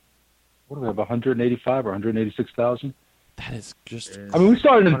time? What do we have, 185 or 186,000? That is just... I mean, we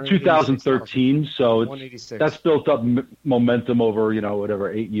started in 2013, so that's built up momentum over,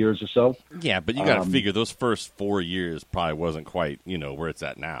 8 years or so. Yeah, but you got to figure those first 4 years probably wasn't quite, where it's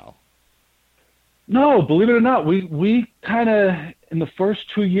at now. No, believe it or not, we kind of, in the first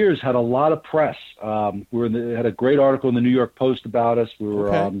 2 years, had a lot of press. We had a great article in the New York Post about us. We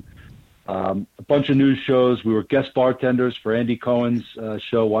were on a bunch of news shows. We were guest bartenders for Andy Cohen's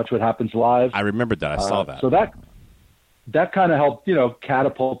show, Watch What Happens Live. I remembered that. I saw that. So that kind of helped,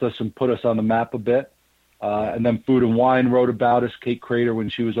 catapult us and put us on the map a bit. And then Food and Wine wrote about us. Kate Crater, when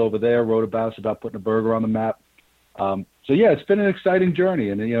she was over there, wrote about us about putting a burger on the map. So yeah, it's been an exciting journey,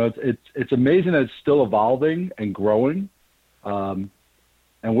 and it's amazing that it's still evolving and growing, and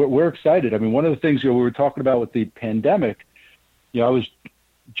we're excited. I mean, one of the things we were talking about with the pandemic, I was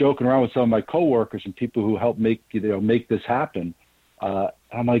joking around with some of my coworkers and people who helped make this happen.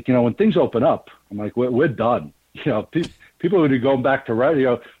 I'm like, when things open up, I'm like, we're done. People would be going back to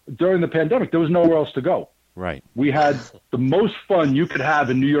radio. During the pandemic, there was nowhere else to go. Right. We had the most fun you could have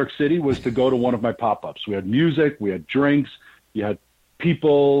in New York City was to go to one of my pop-ups. We had music, we had drinks, you had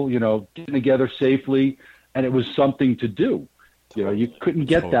people, getting together safely, and it was something to do. You couldn't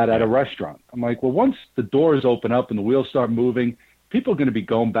get that at a restaurant. I'm like, well, once the doors open up and the wheels start moving, people are going to be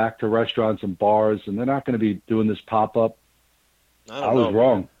going back to restaurants and bars, and they're not going to be doing this pop-up. I was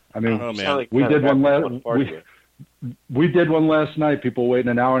wrong. I mean, we did one last. We did one last night. People waiting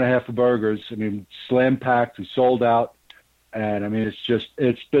an hour and a half for burgers. I mean, slam packed. We sold out, and I mean,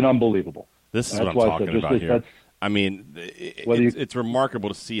 it's been unbelievable. This is what I'm talking about here. I mean, it's remarkable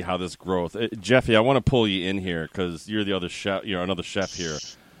to see how this growth. Jeffy, I want to pull you in here because you're the other chef. You're another chef here.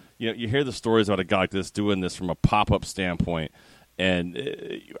 You hear the stories about a guy like this doing this from a pop-up standpoint, and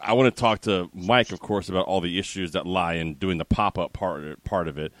I want to talk to Mike, of course, about all the issues that lie in doing the pop-up part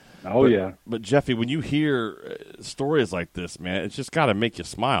of it. But Jeffy, when you hear stories like this, man, it's just got to make you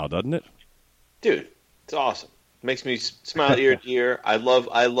smile, doesn't it? Dude, it's awesome. It makes me smile ear to ear. I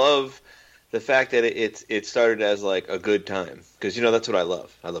love the fact that it started as like a good time, because that's what I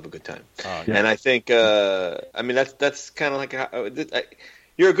love. I love a good time, and I think I mean that's kind of like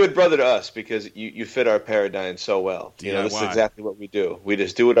you're a good brother to us because you fit our paradigm so well. This is exactly what we do. We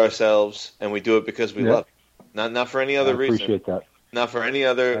just do it ourselves, and we do it because we love it. Not for any other reason. I appreciate that. Not for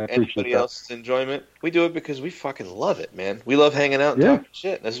anybody else's enjoyment. We do it because we fucking love it, man. We love hanging out and talking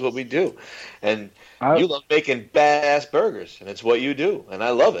shit. This is what we do. And you love making badass burgers, and it's what you do. And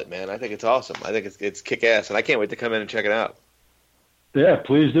I love it, man. I think it's awesome. I think it's kick-ass, and I can't wait to come in and check it out. Yeah,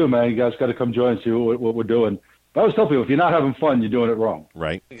 please do, man. You guys got to come join and see what we're doing. I always tell people, if you're not having fun, you're doing it wrong.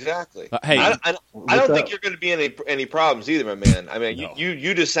 Right. Exactly. Hey, I don't think you're going to be in any problems either, my man. I mean, No.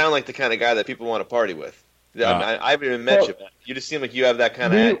 you just sound like the kind of guy that people want to party with. I haven't even met you, man. You just seem like you have that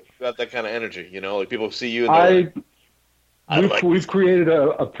kind of energy. You know, like people see you. And we've created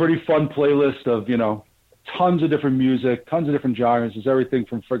a pretty fun playlist of tons of different music, tons of different genres. There's everything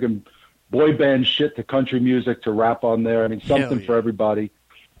from friggin' boy band shit to country music to rap on there. I mean, something for everybody.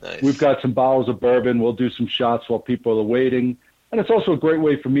 Nice. We've got some bottles of bourbon. We'll do some shots while people are waiting. And it's also a great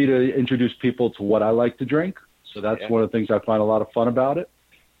way for me to introduce people to what I like to drink. So that's one of the things I find a lot of fun about it.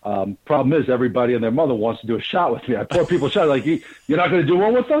 Problem is, everybody and their mother wants to do a shot with me. I pour people a shot like, you're not going to do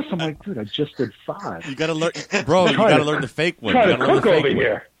one with us? I'm like, dude, I just did 5. You got to learn, bro. You got to learn the fake one. Trying to cook over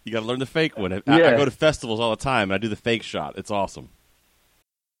here. You got to learn the fake one. I go to festivals all the time, and I do the fake shot. It's awesome.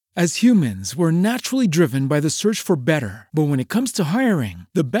 As humans, we're naturally driven by the search for better. But when it comes to hiring,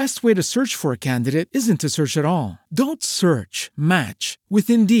 the best way to search for a candidate isn't to search at all. Don't search, match with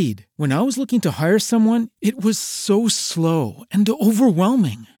Indeed. When I was looking to hire someone, it was so slow and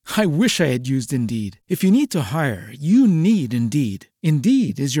overwhelming. I wish I had used Indeed. If you need to hire, you need Indeed.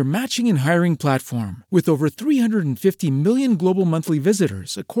 Indeed is your matching and hiring platform with over 350 million global monthly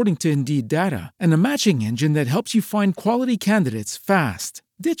visitors, according to Indeed data, and a matching engine that helps you find quality candidates fast.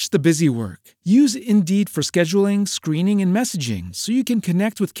 Ditch the busy work. Use Indeed for scheduling, screening, and messaging so you can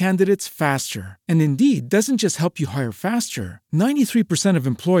connect with candidates faster. And Indeed doesn't just help you hire faster. 93% of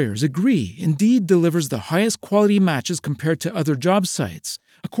employers agree Indeed delivers the highest quality matches compared to other job sites,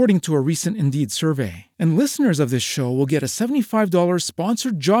 according to a recent Indeed survey. And listeners of this show will get a $75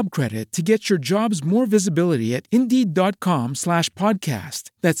 sponsored job credit to get your jobs more visibility at Indeed.com/podcast.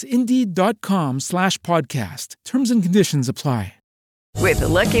 That's Indeed.com/podcast. Terms and conditions apply. With the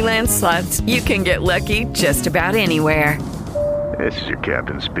Lucky Land Slots, you can get lucky just about anywhere. This is your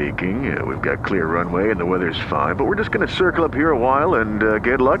captain speaking. We've got clear runway and the weather's fine, but we're just going to circle up here a while and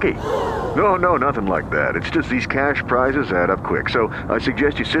get lucky. No, nothing like that. It's just these cash prizes add up quick. So I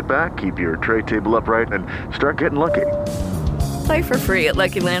suggest you sit back, keep your tray table upright, and start getting lucky. Play for free at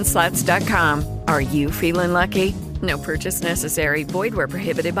LuckyLandSlots.com. Are you feeling lucky? No purchase necessary. Void where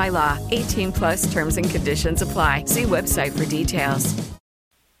prohibited by law. 18+ terms and conditions apply. See website for details.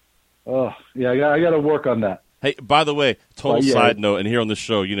 Oh, yeah, I got to work on that. Hey, by the way, total side note, and here on the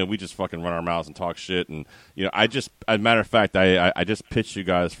show, we just fucking run our mouths and talk shit, and as a matter of fact, I just pitched you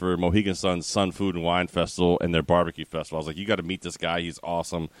guys for Mohegan Sun's Sun Food and Wine Festival and their barbecue festival. I was like, you got to meet this guy; he's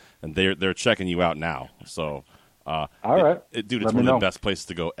awesome, and they're checking you out now. So, all right, dude, it's one of the best places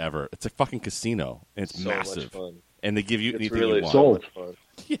to go ever. It's a fucking casino, and it's massive, and they give you anything you want. Sold.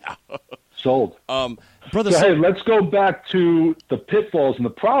 Yeah. Sold. Brother, hey, let's go back to the pitfalls and the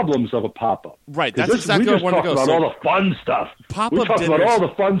problems of a pop-up. Right, that's exactly where I wanted to go. We just talked about all the fun stuff. We talked about all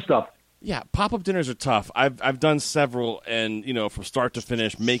the fun stuff. Yeah, pop-up dinners are tough. I've done several, and from start to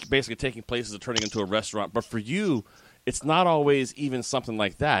finish, basically taking places and turning into a restaurant. But for you, it's not always even something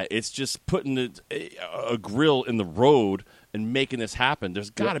like that. It's just putting a grill in the road and making this happen.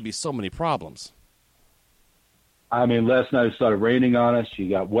 There's got to be so many problems. I mean, last night it started raining on us. You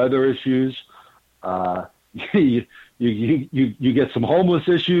got weather issues. You get some homeless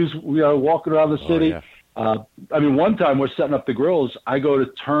issues. We are walking around the city. I mean, one time we're setting up the grills. I go to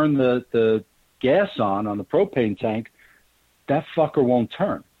turn the gas on the propane tank. That fucker won't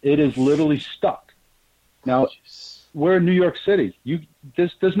turn. It is literally stuck. Now, we're in New York City.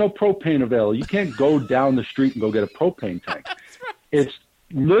 There's no propane available. You can't go down the street and go get a propane tank. It's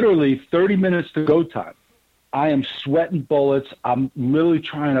literally 30 minutes to go time. I am sweating bullets. I'm literally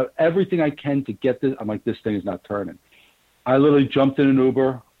trying everything I can to get this. I'm like, this thing is not turning. I literally jumped in an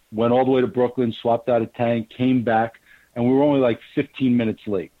Uber, went all the way to Brooklyn, swapped out a tank, came back, and we were only like 15 minutes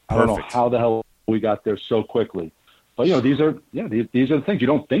late. Perfect. I don't know how the hell we got there so quickly. But, these are the things you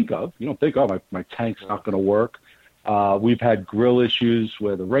don't think of. You don't think, my tank's not going to work. We've had grill issues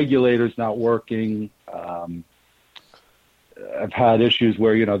where the regulator's not working. I've had issues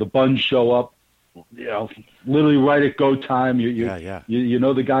where, the buns show up, literally right at go time. You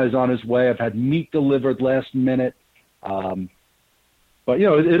know the guy's on his way. I've had meat delivered last minute. But,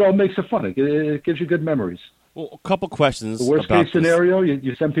 it all makes it fun. It gives you good memories. Well, a couple questions. The worst case scenario,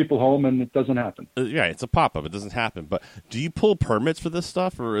 you send people home and it doesn't happen. Yeah, it's a pop-up. It doesn't happen. But do you pull permits for this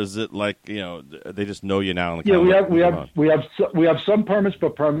stuff, or is it like, they just know you now? And we have some permits,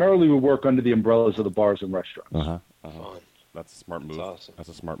 but primarily we work under the umbrellas of the bars and restaurants. That's a smart move. That's awesome. That's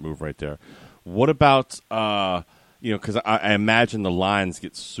a smart move right there. What about, because I imagine the lines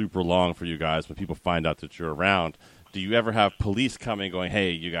get super long for you guys when people find out that you're around. Do you ever have police coming going,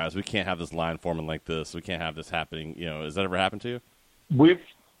 hey, you guys, we can't have this line forming like this. We can't have this happening. Has that ever happened to you?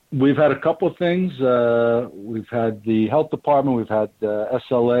 We've had a couple of things. We've had the health department, we've had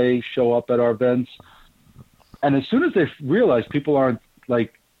SLA show up at our events. And as soon as they realize people aren't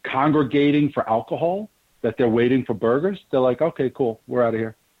like congregating for alcohol, that they're waiting for burgers, they're like, okay, cool, we're out of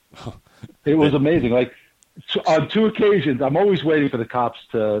here. It was amazing. Like on 2 occasions, I'm always waiting for the cops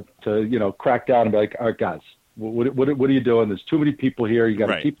to crack down and be like, all right, guys, what are you doing? There's too many people here. You got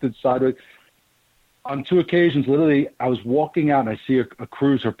to keep the sideways. On 2 occasions, literally, I was walking out and I see a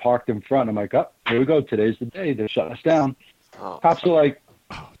cruiser parked in front. I'm like, oh, here we go. Today's the day. They're shutting us down. Cops are like,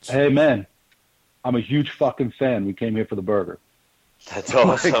 hey, man, I'm a huge fucking fan. We came here for the burger. That's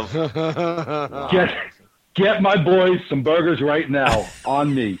awesome. Get my boys some burgers right now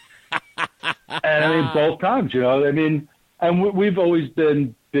on me. And I mean, both times, and we've always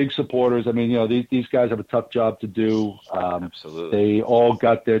been big supporters. I mean, these guys have a tough job to do. Absolutely. They all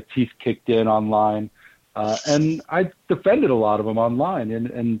got their teeth kicked in online. And I defended a lot of them online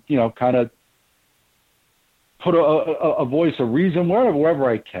and kind of put a voice, a reason wherever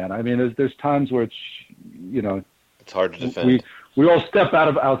I can. I mean, there's times where it's hard to defend. We all step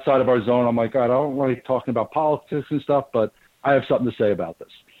outside of our zone. I'm like, I don't like talking about politics and stuff, but I have something to say about this.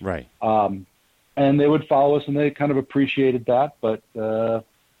 Right. And they would follow us, and they kind of appreciated that. But, I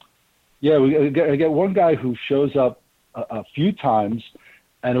get one guy who shows up a few times,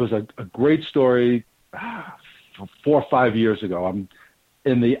 and it was a great story 4 or 5 years ago. I'm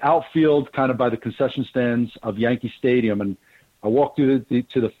in the outfield kind of by the concession stands of Yankee Stadium, and I walked through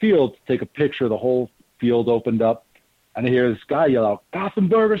to the field to take a picture. The whole field opened up, and I hear this guy yell out, Gotham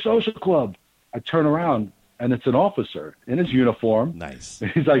Burger Social Club. I turn around, and it's an officer in his uniform. Nice.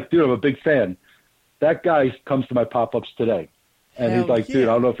 He's like, dude, I'm a big fan. That guy comes to my pop-ups today. And he's like, dude,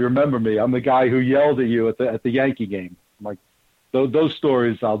 I don't know if you remember me. I'm the guy who yelled at you at the Yankee game. I'm like, those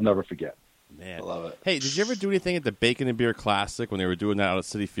stories I'll never forget. Man. I love it. Hey, did you ever do anything at the Bacon and Beer Classic when they were doing that out at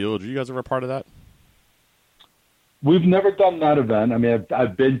Citi Field? Were you guys ever a part of that? We've never done that event. I mean,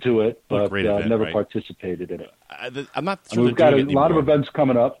 I've been to it, but event, never right? participated in it. I'm not sure We've got a lot of events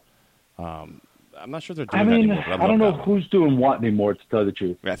coming up. I'm not sure they're doing that anymore. But I don't know who's doing what anymore, to tell the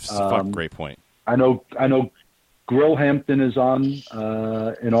truth. That's a great point. I know Grillhampton is on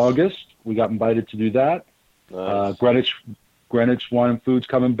in August. We got invited to do that. Nice. Greenwich Wine and Food's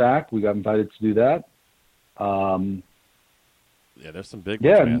coming back. We got invited to do that. There's some big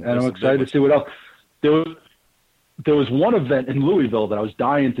ones, yeah, man. and I'm excited to see what else. There was one event in Louisville that I was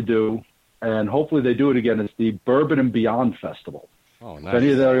dying to do, and hopefully they do it again. It's the Bourbon and Beyond Festival. Oh, nice. If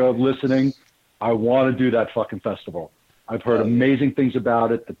any of you are listening, I want to do that fucking festival. I've heard amazing things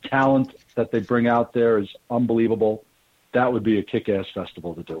about it. The talent that they bring out there is unbelievable. That would be a kick-ass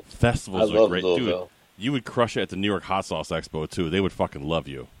festival to do. Festivals are great. Dude, you would crush it at the New York Hot Sauce Expo, too. They would fucking love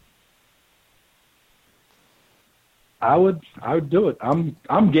you. I would do it. I'm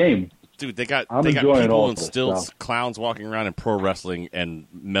game. Dude, they got I'm people enjoying in stilts, clowns walking around in pro wrestling, and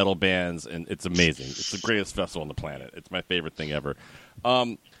metal bands, and it's amazing. It's the greatest festival on the planet. It's my favorite thing ever.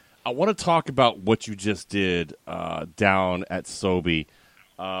 I want to talk about what you just did down at Sobe.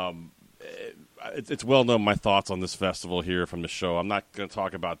 It's well known my thoughts on this festival here from the show. I'm not going to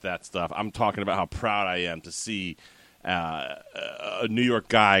talk about that stuff. I'm talking about how proud I am to see a New York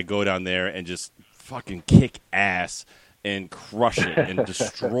guy go down there and just fucking kick ass and crush it and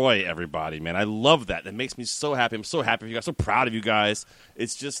destroy everybody, man. I love that. That makes me so happy. I'm so happy for you guys. So proud of you guys.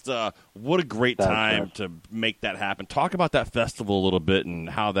 It's just what a great time to make that happen. Talk about that festival a little bit and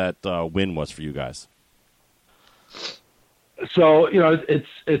how that win was for you guys. So,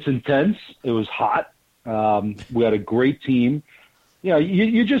 it's intense. It was hot. We had a great team.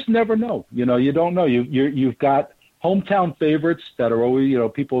 You just never know. You don't know. You've got hometown favorites that are always,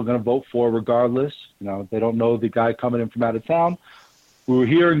 people are going to vote for regardless. They don't know the guy coming in from out of town. We were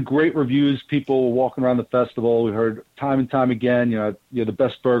hearing great reviews. People were walking around the festival. We heard time and time again, you're the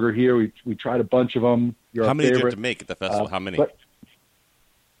best burger here. We tried a bunch of them. How many did you have to make at the festival? How many? We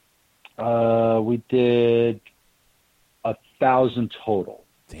did 1,000 total.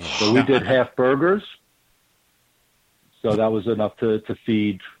 Damn. So we did half burgers. So that was enough to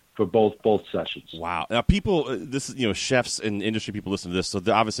feed for both sessions. Wow. Now, people, this is, chefs and industry people listen to this, so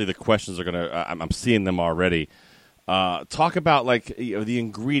obviously the questions are going to, I'm seeing them already. Talk about, the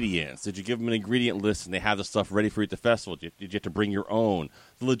ingredients. Did you give them an ingredient list and they have the stuff ready for you at the festival? Did you have to bring your own?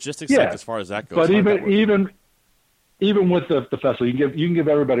 The logistics, as far as that goes. But even with the festival, you can give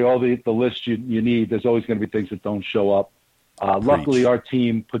everybody all the list you need. There's always going to be things that don't show up. Luckily, our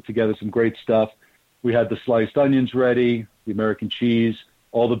team put together some great stuff. We had the sliced onions ready, the American cheese.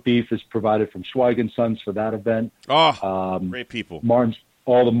 All the beef is provided from Schweig & Sons for that event. Oh, great people. Martin's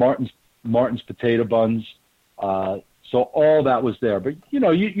potato buns. So all that was there. But, you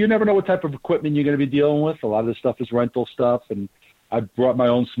never know what type of equipment you're going to be dealing with. A lot of this stuff is rental stuff, and I brought my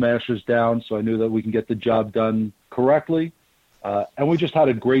own smashers down, so I knew that we can get the job done correctly. And we just had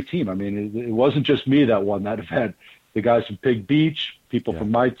a great team. I mean, it wasn't just me that won that event. The guys from Pig Beach, people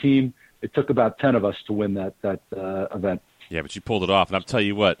from my team. It took about 10 of us to win that event. Yeah, but you pulled it off. And I'll tell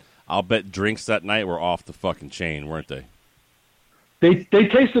you what, I'll bet drinks that night were off the fucking chain, weren't they? They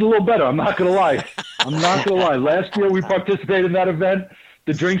tasted a little better. I'm not going to lie. Last year we participated in that event.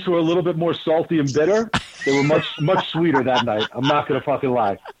 The drinks were a little bit more salty and bitter. They were much sweeter that night. I'm not going to fucking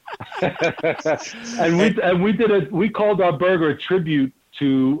lie. And we called our burger a tribute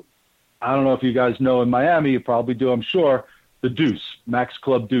to, I don't know if you guys know in Miami, you probably do, I'm sure, the Deuce, Max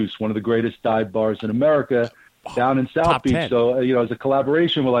Club Deuce, one of the greatest dive bars in America, down in South Beach. 10. So, as a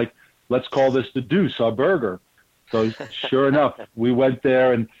collaboration, we're like, let's call this the Deuce, our burger. So sure enough, we went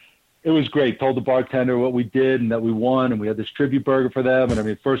there, and it was great. Told the bartender what we did and that we won, and we had this tribute burger for them. And I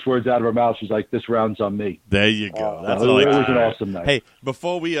mean, first words out of her mouth, she's like, "This round's on me." There you go. That's it was an awesome night. Hey,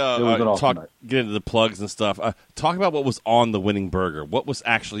 before we get into the plugs and stuff, talk about what was on the winning burger. What was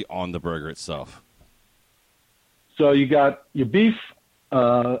actually on the burger itself? So you got your beef,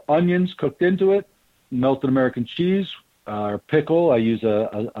 onions cooked into it, melted American cheese, pickle. I use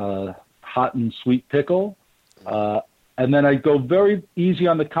a hot and sweet pickle. And then I go very easy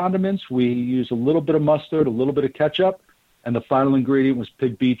on the condiments. We use a little bit of mustard, a little bit of ketchup, and the final ingredient was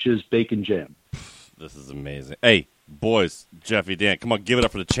Pig Beach's bacon jam. This is amazing. Hey, boys, Jeffy, Dan, come on, give it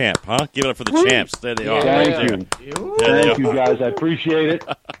up for the champ, huh? Give it up for the champs. There they are. Thank you, guys. I appreciate it.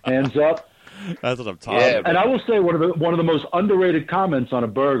 Hands up. That's what I'm talking about. And I will say one of the most underrated comments on a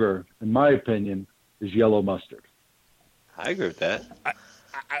burger, in my opinion, is yellow mustard. I agree with that.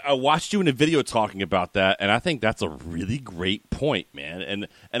 I watched you in a video talking about that, and I think that's a really great point, man.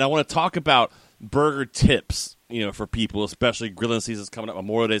 And I want to talk about burger tips, for people, especially grilling season's coming up,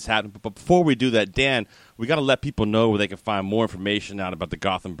 Memorial Day's happening. But before we do that, Dan, we got to let people know where they can find more information out about the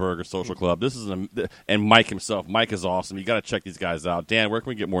Gotham Burger Social Club. This is and Mike himself. Mike is awesome. You got to check these guys out. Dan, where can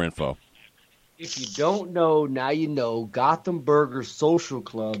we get more info? If you don't know, now you know. Gotham Burger Social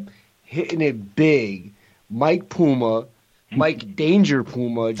Club, hitting it big. Mike Danger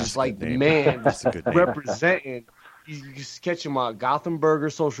Puma, just like the man representing. You just catch him on Gotham Burger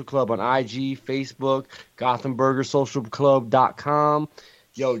Social Club on IG, Facebook, GothamBurgerSocialClub.com.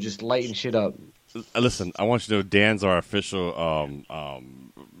 Yo, just lighting shit up. Listen, I want you to know Dan's our official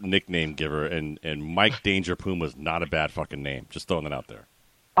nickname giver, and Mike Danger Puma is not a bad fucking name. Just throwing it out there.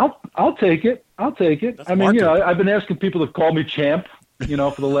 I'll take it. I'll take it. I mean, I've been asking people to call me champ. For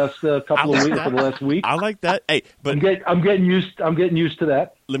the last couple of weeks, for the last week. I like that. Hey, but I'm getting used to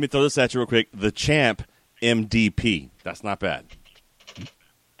that. Let me throw this at you real quick. The champ MDP. That's not bad.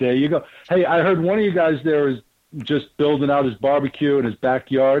 There you go. Hey, I heard one of you guys there is just building out his barbecue in his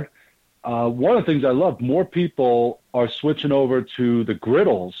backyard. One of the things I love, more people are switching over to the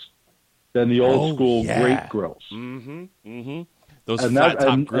griddles than the old school great grills. Mm-hmm. Mm-hmm. Those flat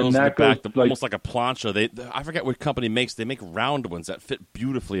top grills in the back, almost like a plancha. I forget what company makes. They make round ones that fit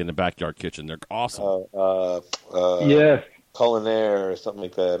beautifully in the backyard kitchen. They're awesome. Yeah. Culinaire or something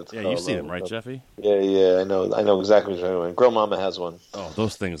like that. It's you see them, right, Jeffy? Yeah, I know exactly what you're doing. Grill Mama has one. Oh,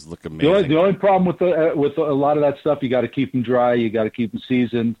 those things look amazing. The only problem with a lot of that stuff, you got to keep them dry. You got to keep them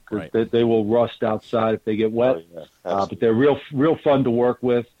seasoned because they will rust outside if they get wet. Oh, but they're real fun to work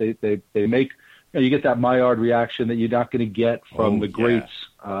with. They make. You get that Maillard reaction that you're not going to get from the grates,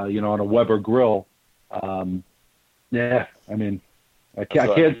 on a Weber grill. I mean, I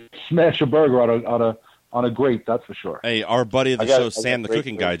can't smash a burger on a grate, that's for sure. Hey, our buddy of the show, Sam, the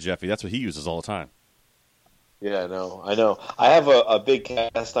cooking guy, Jeffy, that's what he uses all the time. Yeah, I know. I have a big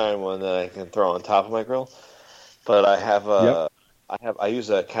cast iron one that I can throw on top of my grill, but I have I use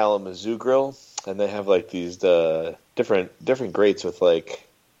a Kalamazoo grill, and they have like these different grates with like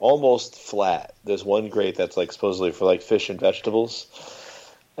almost flat. There's one grate that's like supposedly for like fish and vegetables,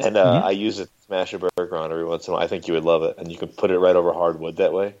 and I use it to smash a burger on every once in a while. I think you would love it, and you can put it right over hardwood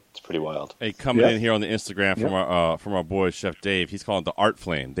that way. It's pretty wild. Hey, coming in here on the Instagram from our boy Chef Dave, he's calling it the Art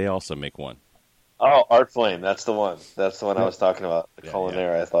Flame. They also make one. Oh, Art Flame, that's the one. That's the one I was talking about. The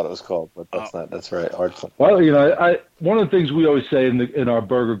Culinaire, I thought it was called, but that's not. That's right, Art Flame. Well, one of the things we always say in our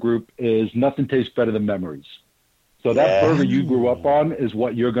burger group is nothing tastes better than memories. So that burger you grew up on is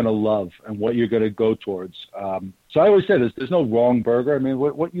what you're going to love and what you're going to go towards. So I always say there's no wrong burger. I mean,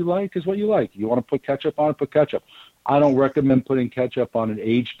 what you like is what you like. You want to put ketchup on it, put ketchup. I don't recommend putting ketchup on an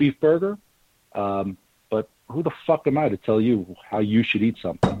aged beef burger. But who the fuck am I to tell you how you should eat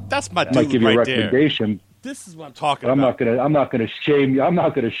something? That's my dude I might give you a right recommendation, This is what I'm talking I'm about. not gonna shame you. I'm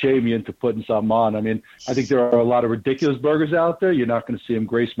not gonna shame you into putting something on. I mean, I think there are a lot of ridiculous burgers out there. You're not gonna see them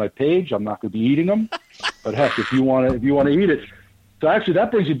grace my page. I'm not gonna be eating them. But heck, if you want to eat it. So actually,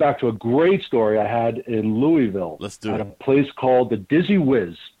 that brings me back to a great story I had in Louisville. Let's do at it. a place called the Dizzy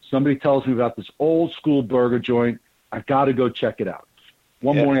Whiz. Somebody tells me about this old school burger joint. I got to go check it out.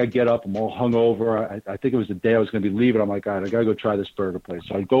 One morning I get up, I'm all hungover. I think it was the day I was going to be leaving. I'm like, all right, I got to go try this burger place.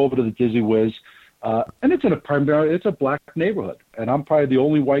 So I go over to the Dizzy Whiz, and it's it's a black neighborhood, and I'm probably the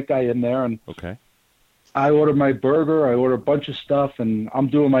only white guy in there. And okay, I order my burger. I order a bunch of stuff, and I'm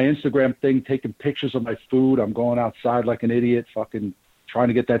doing my Instagram thing, taking pictures of my food. I'm going outside like an idiot, fucking trying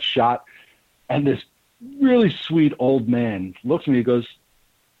to get that shot. And this really sweet old man looks at me and goes,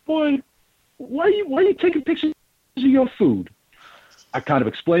 "Boy, why are you taking pictures of your food?" I kind of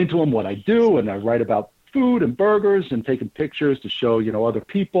explained to him what I do, and I write about food and burgers and taking pictures to show, other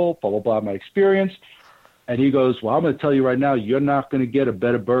people, blah, blah, blah, my experience. And he goes, "Well, I'm going to tell you right now, you're not going to get a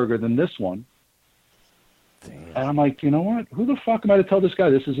better burger than this one." Damn. And I'm like, you know what? Who the fuck am I to tell this guy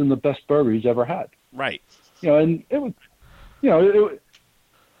this isn't the best burger he's ever had? Right. And it was, it was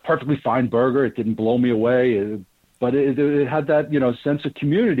perfectly fine burger. It didn't blow me away, but it had that, sense of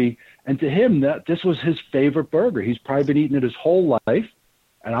community. And to him, this was his favorite burger. He's probably been eating it his whole life.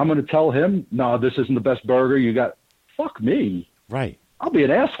 And I'm going to tell him, no, this isn't the best burger you got. Fuck me. Right. I'll be an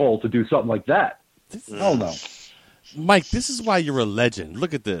asshole to do something like that. Hell no. Mike, this is why you're a legend.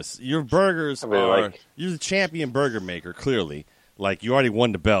 Look at this. Your burgers you're the champion burger maker, clearly. Like, you already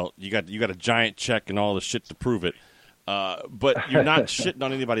won the belt. You got a giant check and all the shit to prove it. But you're not shitting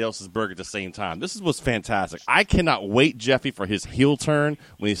on anybody else's burger at the same time. This was fantastic. I cannot wait, Jeffy, for his heel turn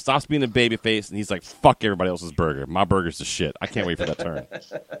when he stops being a babyface and he's like, fuck everybody else's burger. My burger's the shit. I can't wait for that turn.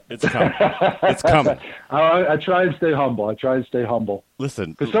 It's coming. It's coming. I try and stay humble.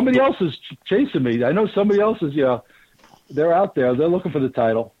 Listen. Because somebody else is chasing me. I know somebody else is, they're out there. They're looking for the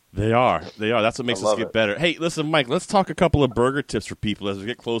title. They are. That's what makes us get better. Hey, listen, Mike, let's talk a couple of burger tips for people as we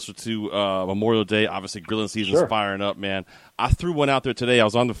get closer to Memorial Day. Obviously, grilling season's firing up, man. I threw one out there today. I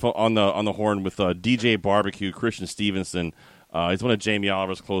was on the horn with DJ Barbecue, Christian Stevenson. He's one of Jamie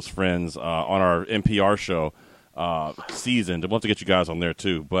Oliver's close friends on our NPR show season. I'd love to get you guys on there,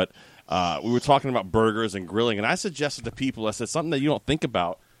 too. But we were talking about burgers and grilling, and I suggested to people, I said, something that you don't think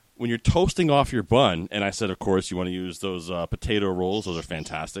about. When you're toasting off your bun, and I said, of course, you want to use those potato rolls. Those are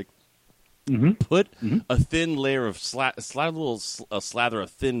fantastic. Mm-hmm. Put a thin layer of slather of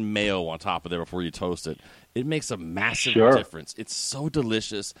thin mayo on top of there before you toast it. It makes a massive difference. It's so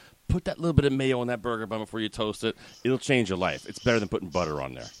delicious. Put that little bit of mayo on that burger bun before you toast it. It'll change your life. It's better than putting butter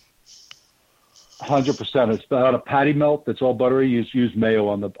on there. 100%. It's about a patty melt that's all buttery. You use mayo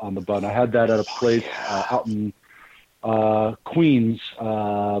on the bun. I had that at a place out in Queens,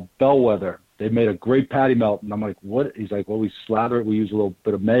 Bellwether. They made a great patty melt, and I'm like, what? He's like, well, we slather it. We use a little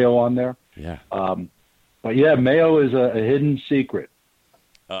bit of mayo on there. Yeah. But yeah, mayo is a hidden secret.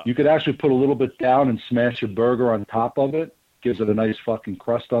 You could actually put a little bit down and smash your burger on top of it. Gives it a nice fucking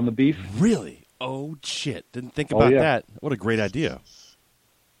crust on the beef. Really? Oh, shit. Didn't think about that. What a great idea.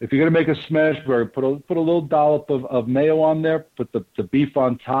 If you're going to make a smash burger, put a little dollop of mayo on there, put the beef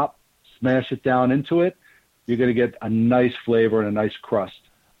on top, smash it down into it. You're going to get a nice flavor and a nice crust.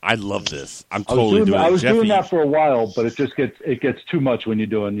 I love this. I'm totally doing it. I was doing that for a while, but it gets too much when you're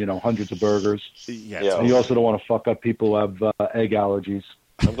doing, hundreds of burgers. Yeah. And you also don't want to fuck up people who have egg allergies.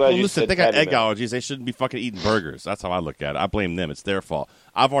 I'm glad you listen, said they got egg melt. allergies. They shouldn't be fucking eating burgers. That's how I look at it. I blame them. It's their fault.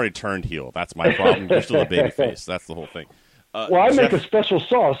 I've already turned heel. That's my problem. You're still a baby face. That's the whole thing. Well, I make a special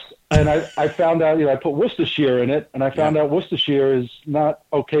sauce, and I found out, I put Worcestershire in it, and I found out Worcestershire is not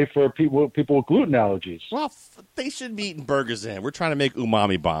okay for people with gluten allergies. Well, they shouldn't be eating burgers then. We're trying to make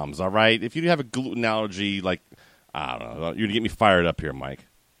umami bombs, all right? If you have a gluten allergy, I don't know, you're going to get me fired up here, Mike.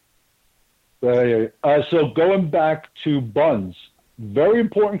 So going back to buns, very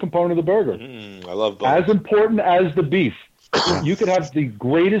important component of the burger. I love buns. As important as the beef. You could have the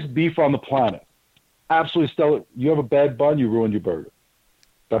greatest beef on the planet. Absolutely stellar. You have a bad bun, you ruin your burger.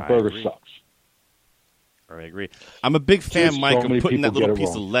 That burger sucks. I agree. I'm a big fan, Mike, of putting that little piece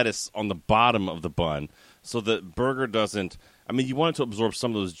of wrong. lettuce on the bottom of the bun so the burger doesn't... I mean, you want it to absorb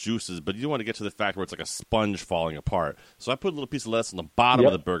some of those juices, but you don't want to get to the fact where it's like a sponge falling apart. So I put a little piece of lettuce on the bottom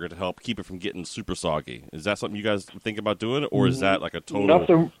of the burger to help keep it from getting super soggy. Is that something you guys think about doing, or is that like a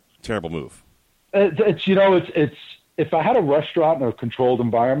total terrible move? It's if I had a restaurant in a controlled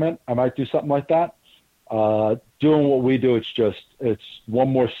environment, I might do something like that. Doing what we do, it's one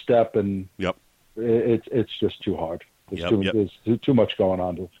more step, and it's just too hard. There's too much going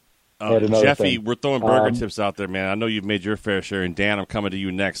on to add another Jeffy, thing. we're throwing burger tips out there, man. I know you've made your fair share, and Dan, I'm coming to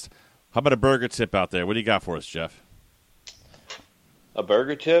you next. How about a burger tip out there? What do you got for us, Jeff? A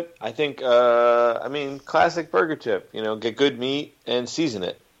burger tip? I think, classic burger tip. Get good meat and season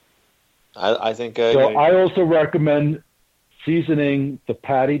it. I think. So I also recommend seasoning the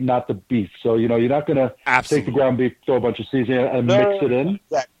patty, not the beef. So, you're not going to take the ground beef, throw a bunch of seasoning and mix it in.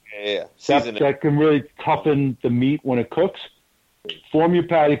 Yeah. Season that can really toughen the meat when it cooks. Form your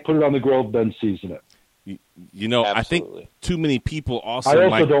patty, put it on the grill, then season it. I think too many people also. I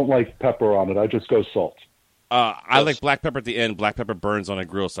also don't like pepper on it. I just go salt. I like black pepper at the end. Black pepper burns on a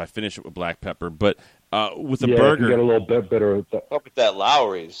grill, so I finish it with black pepper. But with a burger, you get a little bit bitter. Up with that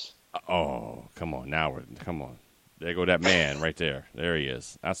Lowry's. Oh, come on. Come on. There go that man right there. There he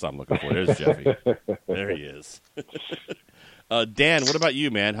is. That's what I'm looking for. There's Jeffy. There he is. Dan, what about you,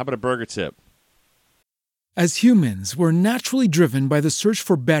 man? How about a burger tip? As humans, we're naturally driven by the search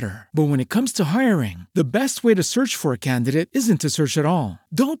for better. But when it comes to hiring, the best way to search for a candidate isn't to search at all.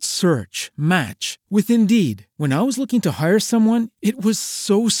 Don't search, match with Indeed. When I was looking to hire someone, it was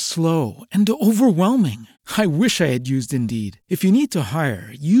so slow and overwhelming. I wish I had used Indeed. If you need to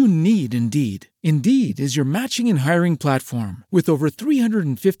hire, you need Indeed. Indeed is your matching and hiring platform with over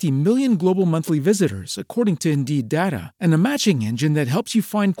 350 million global monthly visitors, according to Indeed data, and a matching engine that helps you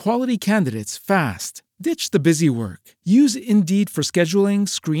find quality candidates fast. Ditch the busy work. Use Indeed for scheduling,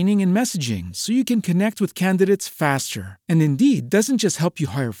 screening, and messaging so you can connect with candidates faster. And Indeed doesn't just help you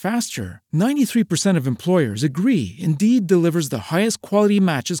hire faster. 93% of employers agree Indeed delivers the highest quality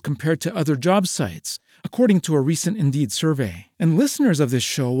matches compared to other job sites, according to a recent Indeed survey. And listeners of this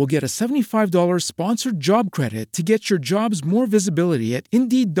show will get a $75 sponsored job credit to get your jobs more visibility at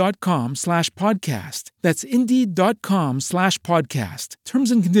Indeed.com/podcast. That's Indeed.com/podcast.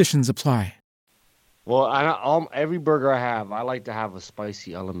 Terms and conditions apply. Well, every burger I have, I like to have a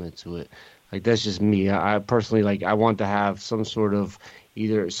spicy element to it. Like, that's just me. I personally, I want to have some sort of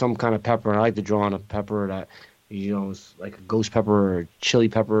either some kind of pepper. I like to draw on a pepper that, is like a ghost pepper or chili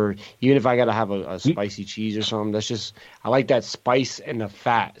pepper. Even if I got to have a spicy cheese or something, that's just, I like that spice and the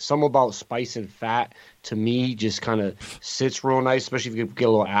fat. Something about spice and fat, to me, just kind of sits real nice, especially if you get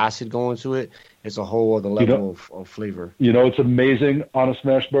a little acid going to it. It's a whole other level of flavor. It's amazing on a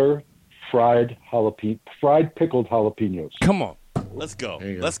smash burger. Fried pickled jalapenos. Come on, let's go.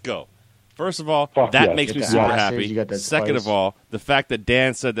 Let's go. First of all, that makes me super happy. Second of all, the fact that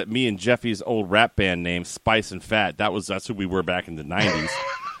Dan said that me and Jeffy's old rap band name, Spice and Fat, that's who we were back in the 90s.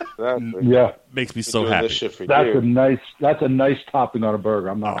 Yeah, makes me so happy. That's a nice topping on a burger.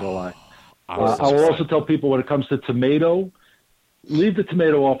 I'm not gonna lie. I will also tell people when it comes to tomato, leave the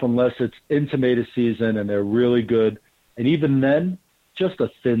tomato off unless it's in tomato season and they're really good. And even then, just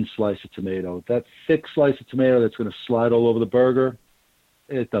a thin slice of tomato. That thick slice of tomato that's going to slide all over the burger,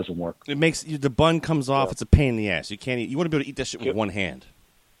 it doesn't work. It makes the bun comes off. It's a pain in the ass. You can't eat. You want to be able to eat that shit with one hand.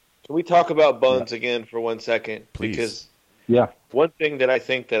 Can we talk about buns again for 1 second? Please. Because one thing that I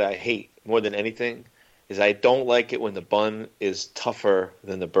think that I hate more than anything is I don't like it when the bun is tougher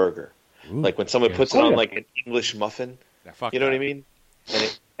than the burger. Ooh, like when someone puts it on like an English muffin. You know what I mean?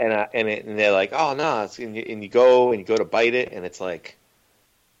 And they're like, oh no, and you go to bite it, and it's like.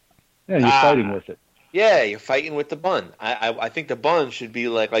 Yeah, you're fighting with it. Yeah, you're fighting with the bun. I think the bun should be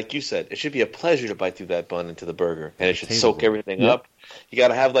like you said, it should be a pleasure to bite through that bun into the burger, and it should soak everything up. You got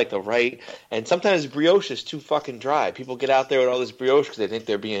to have like the right, and sometimes brioche is too fucking dry. People get out there with all this brioche because they think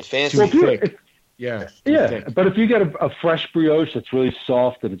they're being fancy. Too thick. Yeah, but if you get a fresh brioche that's really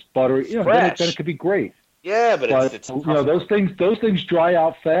soft and it's buttery, then it could be great. Yeah, but it's those things dry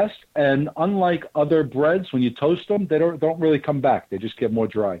out fast, and unlike other breads, when you toast them, they don't really come back. They just get more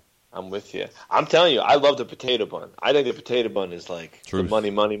dry. I'm with you. I'm telling you, I love the potato bun. I think the potato bun is like the money.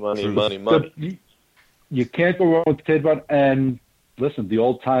 You can't go wrong with potato bun. And listen, the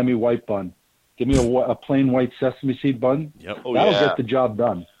old-timey white bun. Give me a plain white sesame seed bun. Yep. That'll get the job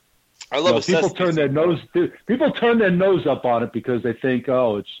done. I love people turn their nose up on it because they think,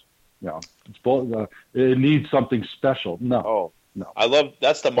 it needs something special. No. I love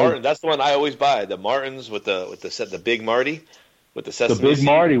that's the Martin. That's the one I always buy. The Martins with the Big Marty. With the sesame seeds.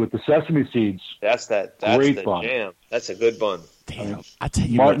 Marty with the sesame seeds. That's great the bun. Jam. That's a good bun. Damn, I tell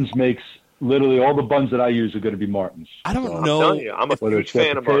you, Martin's makes literally all the buns that I use are going to be Martins. I don't know. I'm telling you, I'm a huge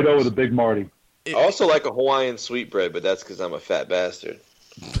fan of Martins. Potato with a Big Marty. I also like a Hawaiian sweetbread, but that's because I'm a fat bastard.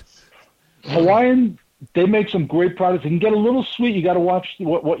 Hawaiian, they make some great products. It can get a little sweet. You got to watch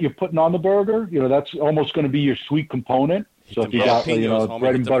what you're putting on the burger. That's almost going to be your sweet component. So if you got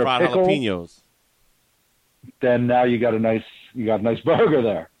bread and butter pickle, jalapenos. Then now you got a nice burger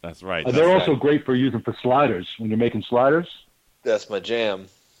there. That's right. They're also great for using for sliders when you're making sliders. That's my jam.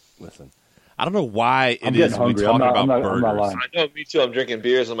 Listen, I don't know why I'm it getting is hungry. we talk I'm about not burgers. lying. I know, me too. I'm drinking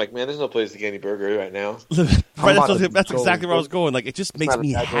beers. I'm like, man, there's no place to get any burger right now. Right, that's exactly where I was going. Like, it just makes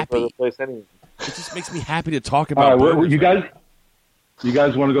me happy. Place anyway. It just makes me happy to talk All about right, burgers. you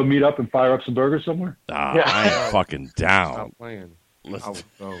guys want to go meet up and fire up some burgers somewhere? I ain't fucking down. Stop playing. Let's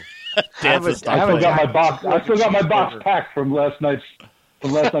go. I still got my box packed from last night's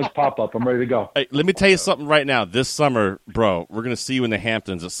pop up. I'm ready to go. Hey, let me tell you something right now. This summer, bro, we're gonna see you in the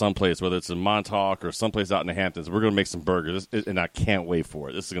Hamptons at some place, whether it's in Montauk or someplace out in the Hamptons. We're gonna make some burgers, and I can't wait for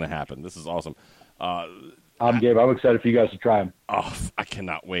it. This is gonna happen. This is awesome. I'm Gabe. I'm excited for you guys to try them. Oh, I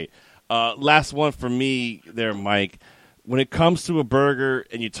cannot wait. Last one for me there, Mike. When it comes to a burger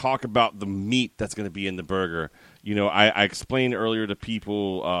and you talk about the meat that's going to be in the burger, you know, I explained earlier to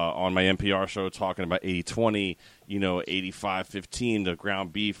people on my NPR show talking about 80-20, you know, 85-15, the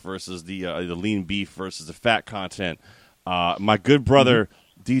ground beef versus the lean beef versus the fat content. My good brother,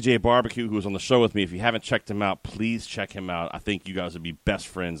 DJ Barbecue, who was on the show with me, if you haven't checked him out, please check him out. I think you guys would be best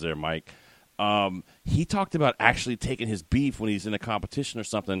friends there, Mike. He talked about actually taking his beef when he's in a competition or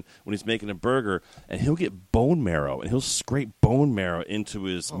something, when he's making a burger, and he'll get bone marrow, and he'll scrape bone marrow into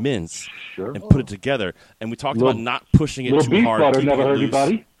his mince and put it together. And we talked about not pushing it too beef hard. Butter keeping never it hurt loose.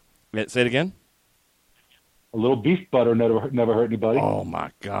 anybody. Yeah, say it again? A little beef butter never hurt anybody. Oh,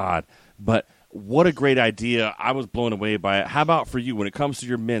 my God. But what a great idea. I was blown away by it. How about for you? When it comes to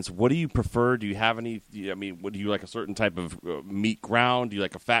your mince, what do you prefer? Do you have any, what do you like, a certain type of meat ground? Do you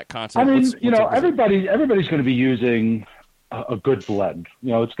like a fat content? I mean, everybody's going to be using a good blend. You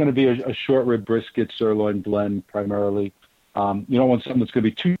know, it's going to be a short rib brisket sirloin blend primarily. You don't want something that's going to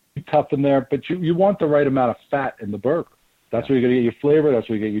be too tough in there, but you want the right amount of fat in the burger. That's where you're going to get your flavor. That's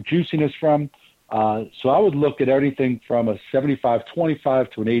where you get your juiciness from. So I would look at anything from a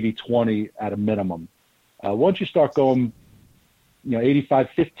 75-25 to an 80-20 at a minimum. Once you start going,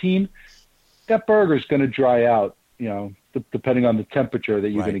 85-15, that burger is going to dry out, depending on the temperature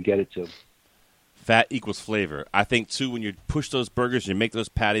that you're going to get it to. Fat equals flavor. I think, too, when you push those burgers, you make those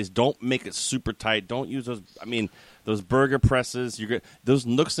patties, don't make it super tight. Don't use those. I mean, those burger presses, those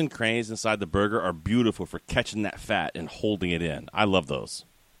nooks and crannies inside the burger are beautiful for catching that fat and holding it in. I love those.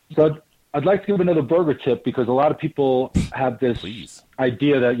 So I'd like to give another burger tip because a lot of people have this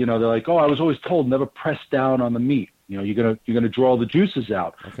idea that, they're like, oh, I was always told never press down on the meat. You're gonna draw the juices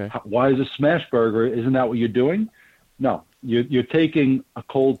out. Okay. Why is a smash burger? Isn't that what you're doing? No, you're taking a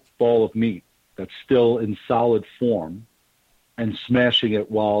cold ball of meat that's still in solid form and smashing it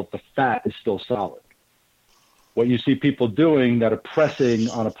while the fat is still solid. What you see people doing that are pressing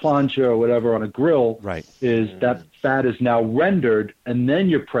on a plancha or whatever on a grill is that fat is now rendered, and then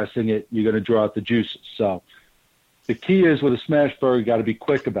you're pressing it, you're going to draw out the juices. So the key is with a smash burger, you got to be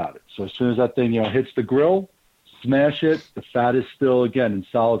quick about it. So as soon as that thing hits the grill, smash it. The fat is still, again, in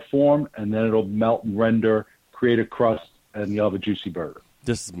solid form, and then it'll melt and render, create a crust, and you'll have a juicy burger.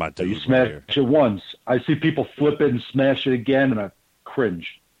 This is my dude. So you smash it once. I see people flip it and smash it again, and I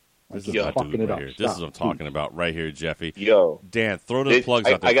cringe. This is my dude right here. This is what I'm talking about right here, Jeffy. Yo. Dan, throw the plugs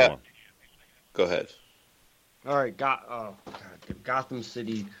out there for him. Go ahead. All right, Gotham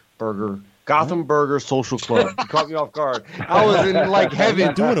City Burger. Gotham Burger Social Club. You caught me off guard. I was in heaven. What are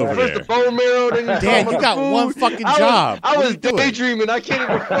you doing over First there? the bone marrow, then Dan, you got food. one fucking job. I What was are you doing? daydreaming. I can't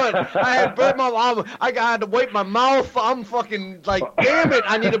even front. I had burnt my mouth. I had to wipe my mouth. I'm fucking damn it,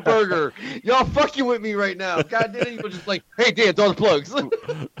 I need a burger. Y'all fucking with me right now. God damn it, you were just like, hey, Dan, throw the plugs.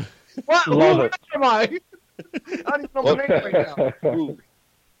 What? Love Who it. am I? I don't even know my name right now.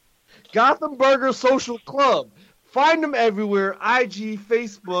 Gotham Burger Social Club. Find them everywhere. IG,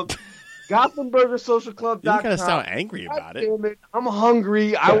 Facebook. GothamBurgerSocialClub.com. You gotta sound angry about it. Damn it. I'm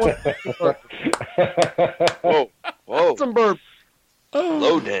hungry. I want Whoa. some burgers.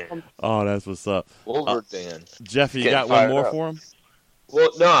 Low Dan. Oh, that's what's up. Over Dan. Jeffy, you Getting got one fired more up. for him? Well,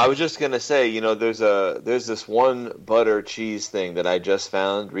 no, I was just gonna say, there's this one butter cheese thing that I just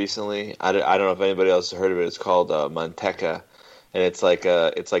found recently. I don't know if anybody else has heard of it. It's called Manteca, and it's like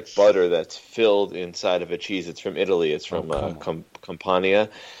butter that's filled inside of a cheese. It's from Italy. It's from Campania.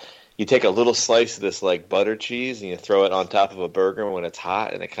 You take a little slice of this butter cheese and you throw it on top of a burger when it's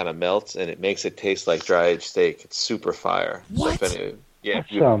hot, and it kind of melts, and it makes it taste like dry aged steak. It's super fire. What? So That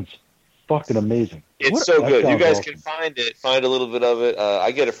sounds fucking amazing. It's so That good. You sounds guys awesome. can find a little bit of it.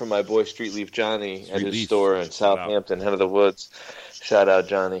 I get it from my boy Street Leaf Johnny at his store in Southampton, Head of the Woods. Shout out,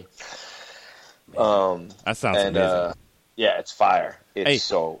 Johnny. That sounds amazing. Yeah, it's fire. It's Hey,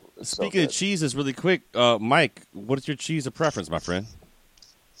 so Speaking of cheeses, really quick, Mike, what is your cheese of preference, my friend?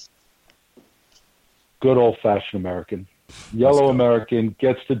 Good old-fashioned American. Yellow American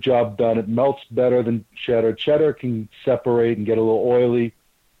gets the job done. It melts better than cheddar. Cheddar can separate and get a little oily.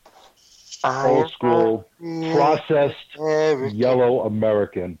 old school, processed, yellow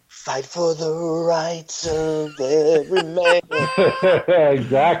American. Fight for the rights of every man.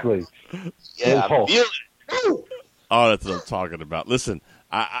 Exactly. Yeah, I feel it. Oh, that's what I'm talking about. Listen,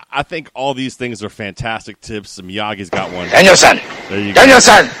 I think all these things are fantastic tips. Miyagi's got one. Daniel-san! There you go.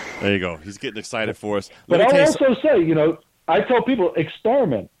 Daniel-san! There you go. He's getting excited for us. But I also say, I tell people,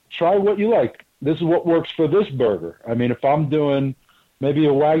 experiment. Try what you like. This is what works for this burger. I mean, if I'm doing maybe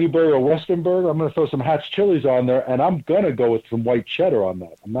a Wagyu burger or a Western burger, I'm going to throw some Hatch chilies on there, and I'm going to go with some white cheddar on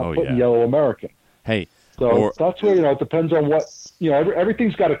that. I'm not putting yellow American. Hey. So that's where, it depends on what,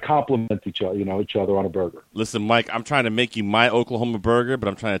 everything's got to complement each other on a burger. Listen, Mike, I'm trying to make you my Oklahoma burger, but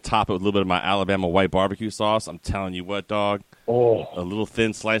I'm trying to top it with a little bit of my Alabama white barbecue sauce. I'm telling you what, dog. Oh. A little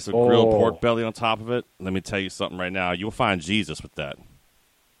thin slice of grilled pork belly on top of it. Let me tell you something right now. You'll find Jesus with that.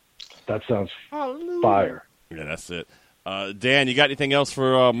 That sounds fire. Yeah, that's it. Dan, you got anything else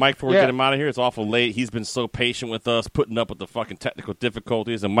for Mike before we get him out of here? It's awful late. He's been so patient with us, putting up with the fucking technical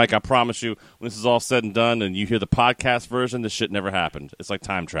difficulties. And, Mike, I promise you, when this is all said and done and you hear the podcast version, this shit never happened. It's like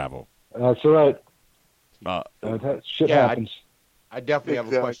time travel. That's all right. Shit happens. I definitely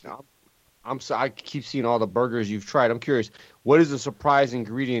have a question. I keep seeing all the burgers you've tried. I'm curious, what is a surprise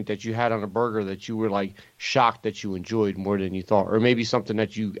ingredient that you had on a burger that you were like shocked that you enjoyed more than you thought, or maybe something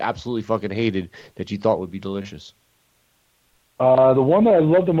that you absolutely fucking hated that you thought would be delicious? The one that I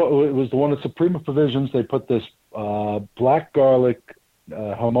loved the most, it was the one at Suprema Provisions. They put this black garlic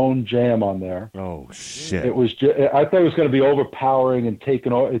jamon jam on there. Oh shit! It was. I thought it was going to be overpowering and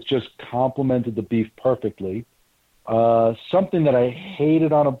taken over. It just complemented the beef perfectly. Something that I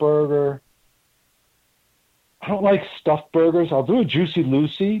hated on a burger. I don't like stuffed burgers. I'll do a Juicy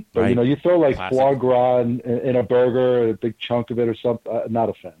Lucy, but you throw like foie gras in a burger, a big chunk of it or something. Not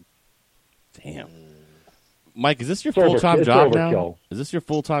a fan. Damn. Mike, is this your full-time job now? Is this your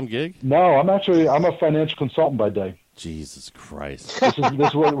full-time gig? No, I'm a financial consultant by day. Jesus Christ. This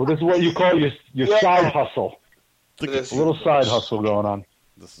is what you call your side hustle. A little side hustle going on.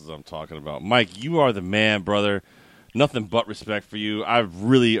 This is what I'm talking about. Mike, you are the man, brother. Nothing but respect for you. I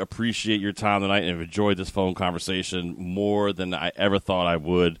really appreciate your time tonight and have enjoyed this phone conversation more than I ever thought I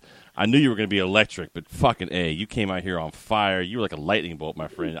would. I knew you were going to be electric, but fucking A, you came out here on fire. You were like a lightning bolt, my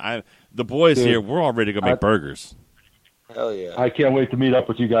friend. The boys here, we're all ready to go make burgers. Hell yeah. I can't wait to meet up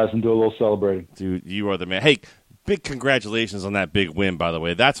with you guys and do a little celebrating. Dude, you are the man. Hey, big congratulations on that big win, by the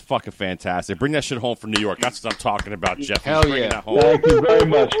way. That's fucking fantastic. Bring that shit home from New York. That's what I'm talking about, Jeff. Hell yeah. That home. Thank you very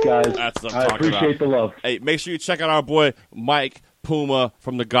much, guys. That's what I'm talking about. I appreciate the love. Hey, make sure you check out our boy, Mike Puma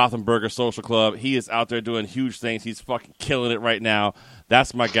from the Gotham Burger Social Club. He is out there doing huge things. He's fucking killing it right now.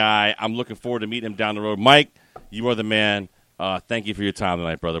 That's my guy. I'm looking forward to meeting him down the road. Mike, you are the man. Thank you for your time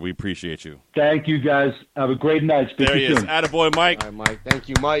tonight, brother. We appreciate you. Thank you, guys. Have a great night. Speak there to he you is. soon. Attaboy, Mike. All right, Mike. Thank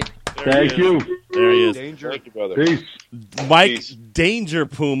you, Mike. Thank you. There he is. Danger. Thank you, brother. Peace. Mike Peace. Danger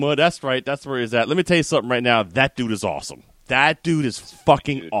Puma. That's right. That's where he's at. Let me tell you something right now. That dude is awesome. That dude is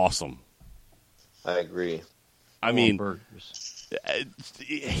fucking awesome. I agree. I mean,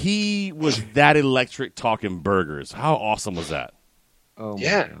 he was that electric talking burgers. How awesome was that? Oh my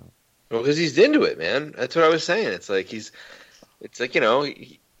Yeah. God. Well, because he's into it, man. That's what I was saying. It's like he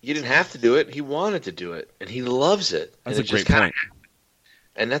didn't have to do it. He wanted to do it, and he loves it. That's and a great point.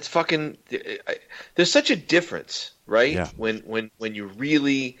 And that's fucking. There's such a difference, right? Yeah. When you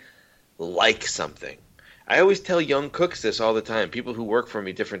really like something. I always tell young cooks this all the time. People who work for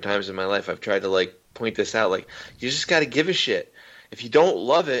me different times in my life, I've tried to point this out. You just got to give a shit. If you don't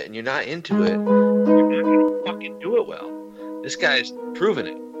love it and you're not into it, you're not going to fucking do it well. This guy's proven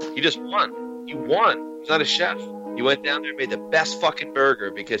it. He just won. He won. He's not a chef. He went down there and made the best fucking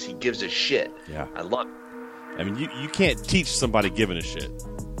burger because he gives a shit. Yeah. I love it. I mean, you can't teach somebody giving a shit.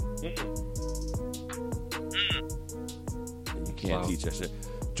 You can't teach that shit.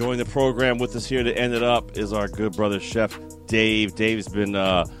 Join the program with us here to end it up is our good brother, Chef Dave. Dave's been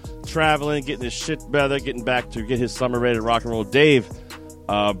traveling, getting his shit together, getting back to get his summer ready to rock and roll. Dave,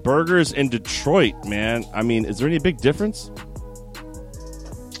 burgers in Detroit, man. I mean, is there any big difference?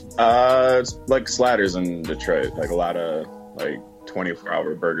 It's like Slatters in Detroit. Like a lot of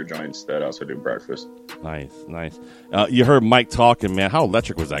 24-hour burger joints that also do breakfast. Nice. You heard Mike talking, man. How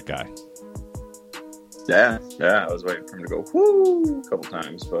electric was that guy? Yeah. I was waiting for him to go whoo a couple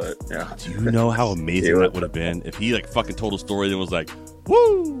times, but yeah. Do you know how amazing that would have been if he fucking told a story and was like,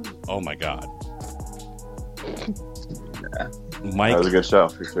 woo? Oh my God. Yeah. Mike, that was a good show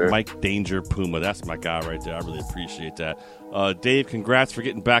for sure. Mike Danger Puma, that's my guy right there. I really appreciate that. Dave, congrats for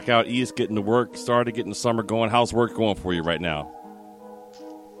getting back out east, getting to work started, getting the summer going. How's work going for you right now?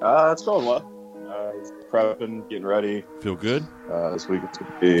 It's going well. Prepping, getting ready. Feel good? This week it's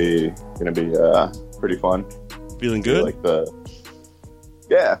gonna be pretty fun. Feeling good?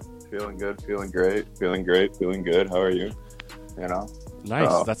 Yeah, feeling good, feeling great, feeling good. How are you? You know.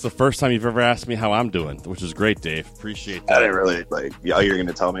 Nice. That's the first time you've ever asked me how I'm doing, which is great, Dave. Appreciate that. I didn't really you're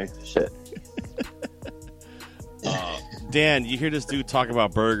gonna tell me shit. Dan, you hear this dude talk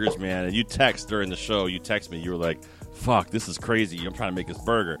about burgers, man, and you text during the show. You text me. You were like, "Fuck, this is crazy. I'm trying to make this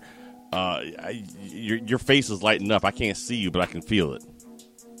burger." Your face is lighting up. I can't see you, but I can feel it.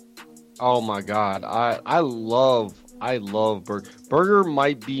 Oh my god, I love burger. Burger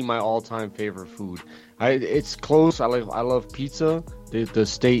might be my all-time favorite food. It's close. I love pizza, the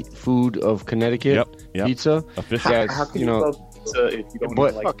state food of Connecticut. Yep. Pizza. How can you love pizza if you don't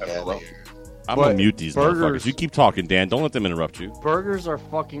even like pepperoni? I'm gonna mute these motherfuckers. You keep talking, Dan. Don't let them interrupt you. Burgers are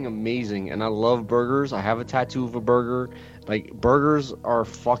fucking amazing, and I love burgers. I have a tattoo of a burger. Like, burgers are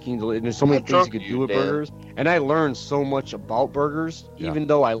fucking delicious. There's so many things you could do with burgers. And I learned so much about burgers, even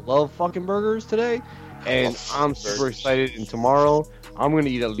though I love fucking burgers today. And I'm super excited. And tomorrow, I'm going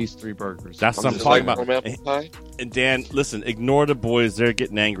to eat at least 3 burgers. That's what I'm talking about. And Dan, listen, ignore the boys. They're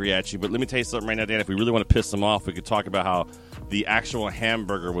getting angry at you. But let me tell you something right now, Dan. If we really want to piss them off, we could talk about how the actual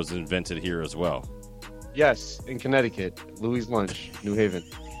hamburger was invented here as well. Yes, in Connecticut. Louis Lunch, New Haven.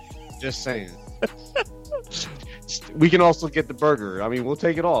 Just saying. We can also get the burger. I mean, we'll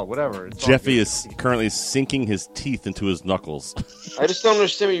take it all. Whatever. Jeffy is currently sinking his teeth into his knuckles. I just don't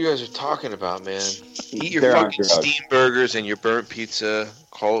understand what you guys are talking about, man. Eat your fucking steam burgers and your burnt pizza.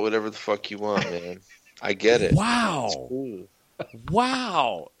 Call it whatever the fuck you want, man. I get it. Wow.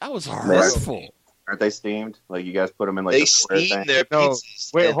 Wow. That was hurtful. Aren't they steamed? Like, you guys put them in they steam their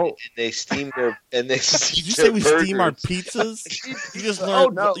pizzas. Wait, and they steam their Did you say we steam our pizzas? You just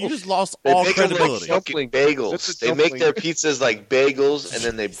learned. You just lost all credibility. Like fucking bagels. They make their pizzas like bagels, and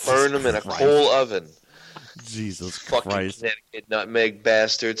then they burn them in a coal oven. Jesus fucking Christ! Connecticut nutmeg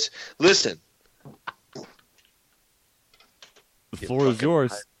bastards. Listen, the floor is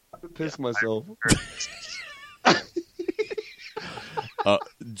yours. I piss myself.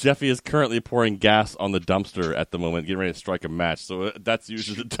 Jeffy is currently pouring gas on the dumpster at the moment, getting ready to strike a match. So that's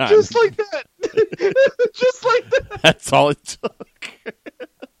usually the time. Just like that. Just like that. That's all it took.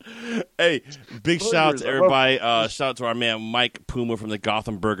 Hey, big shout out to everybody. Shout out to our man Mike Puma from the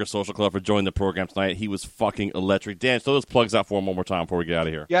Gotham Burger Social Club for joining the program tonight. He was fucking electric. Dan, throw those plugs out for him one more time before we get out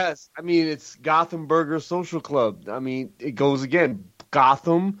of here. Yes, I mean, it's Gotham Burger Social Club. I mean, it goes again.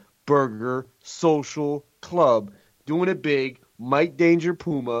 Gotham Burger Social Club. Doing it big. Mike Danger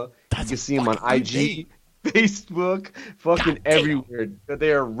Puma. You can see him on IG, Facebook, fucking everywhere that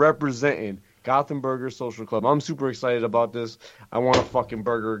they are representing Gotham Burger Social Club. I'm super excited about this. I want a fucking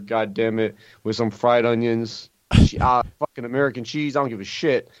burger, goddammit, with some fried onions, fucking American cheese. I don't give a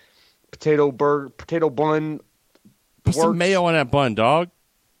shit. Potato bun. Put some mayo on that bun, dog.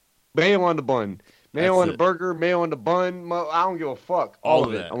 Mayo on the bun. Mayo on the burger, mayo on the bun. I don't give a fuck. All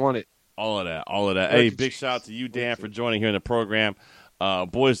of it. I want it. All of that. Hey, big shout out to you, Dan, for joining here in the program.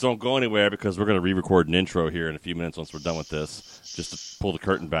 Boys, don't go anywhere because we're going to re-record an intro here in a few minutes once we're done with this, just to pull the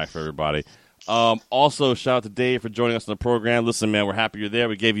curtain back for everybody. Also, shout out to Dave for joining us on the program. Listen, man, we're happy you're there.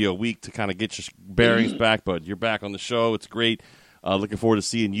 We gave you a week to kind of get your bearings back, but you're back on the show. It's great. Looking forward to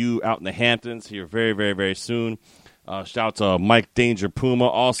seeing you out in the Hamptons here very, very, very soon. Shout out to Mike Danger Puma.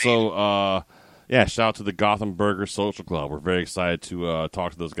 Also, shout out to the Gotham Burger Social Club. We're very excited to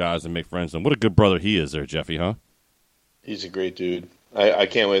talk to those guys and make friends. And what a good brother he is there, Jeffy, huh? He's a great dude. I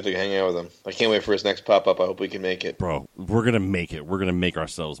can't wait to hang out with him. I can't wait for his next pop-up. I hope we can make it. Bro, we're going to make it. We're going to make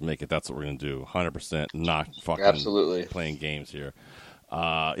ourselves make it. That's what we're going to do. 100%. Not fucking absolutely playing games here.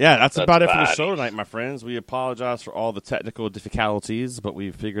 That's about it for the show tonight, my friends. We apologize for all the technical difficulties, but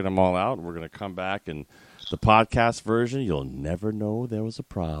we figured them all out. We're going to come back, and the podcast version, you'll never know there was a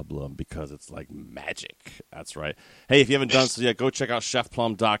problem because it's like magic. That's right. Hey, if you haven't done so yet, go check out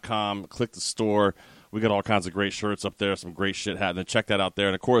chefplum.com. Click the store. We got all kinds of great shirts up there, some great shit happening. Check that out there.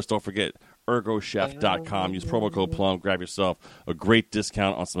 And, of course, don't forget ergochef.com. Use promo code PLUM. Grab yourself a great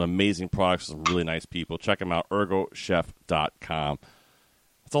discount on some amazing products from some really nice people. Check them out, ergochef.com.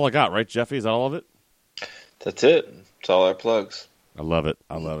 That's all I got, right, Jeffy? Is that all of it? That's it. That's all our plugs. I love it.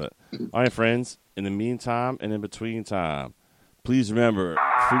 All right, friends. In the meantime and in between time, please remember,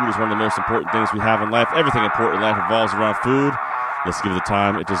 food is one of the most important things we have in life. Everything important in life revolves around food. Let's give it the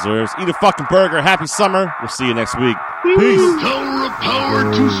time it deserves. Eat a fucking burger. Happy summer. We'll see you next week. Peace. Tower of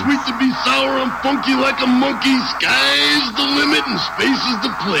power, too sweet to be sour. I'm funky like a monkey. Sky's the limit and space is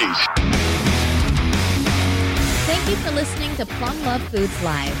the place. Thank you for listening to Plum Love Foods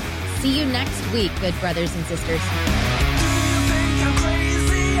Live. See you next week, good brothers and sisters.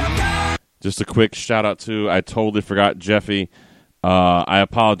 Just a quick shout out to, I totally forgot Jeffy. I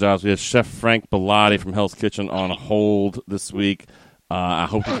apologize. We had Chef Frank Bellotti from Hell's Kitchen on hold this week. I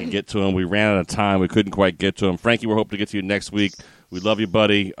hope we can get to him. We ran out of time. We couldn't quite get to him. Frankie, we're hoping to get to you next week. We love you,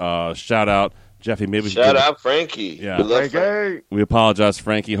 buddy. Shout out. Jeffy, maybe shout out Frankie. Yeah. We love Frankie. We apologize,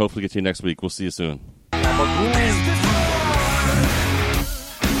 Frankie. Hopefully get to you next week. We'll see you soon.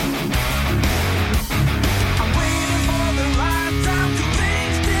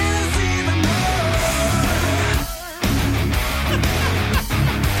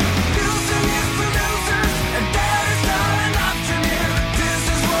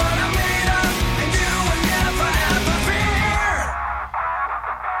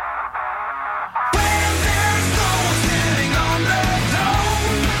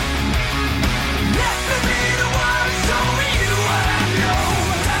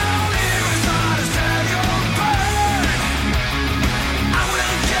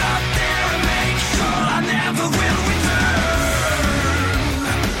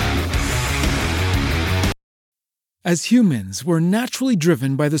 As humans, we're naturally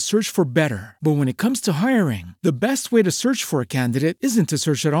driven by the search for better. But when it comes to hiring, the best way to search for a candidate isn't to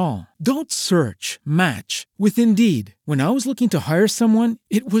search at all. Don't search, match with Indeed. When I was looking to hire someone,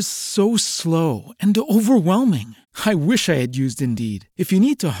 it was so slow and overwhelming. I wish I had used Indeed. If you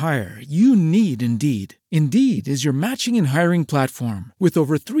need to hire, you need Indeed. Indeed is your matching and hiring platform with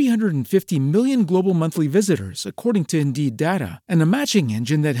over 350 million global monthly visitors, according to Indeed data, and a matching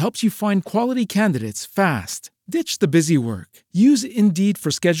engine that helps you find quality candidates fast. Ditch the busy work. Use Indeed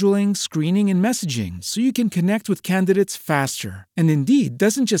for scheduling, screening, and messaging so you can connect with candidates faster. And Indeed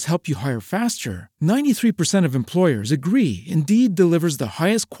doesn't just help you hire faster. 93% of employers agree Indeed delivers the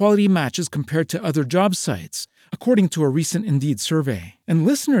highest quality matches compared to other job sites, according to a recent Indeed survey. And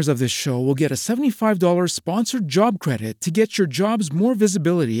listeners of this show will get a $75 sponsored job credit to get your jobs more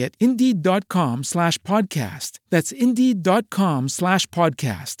visibility at Indeed.com/podcast. That's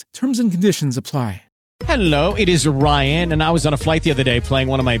Indeed.com/podcast. Terms and conditions apply. Hello, it is Ryan, and I was on a flight the other day playing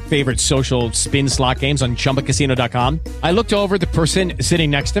one of my favorite social spin slot games on ChumbaCasino.com. I looked over at the person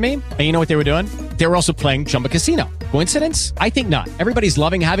sitting next to me, and you know what they were doing? They were also playing Chumba Casino. Coincidence? I think not. Everybody's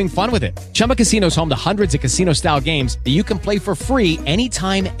loving having fun with it. Chumba Casino is home to hundreds of casino-style games that you can play for free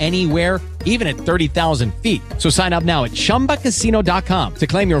anytime, anywhere, even at 30,000 feet. So sign up now at ChumbaCasino.com to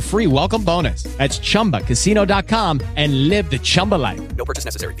claim your free welcome bonus. That's ChumbaCasino.com and live the Chumba life. No purchase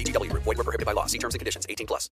necessary. VGW. Void where prohibited by law. See terms and conditions. 18+.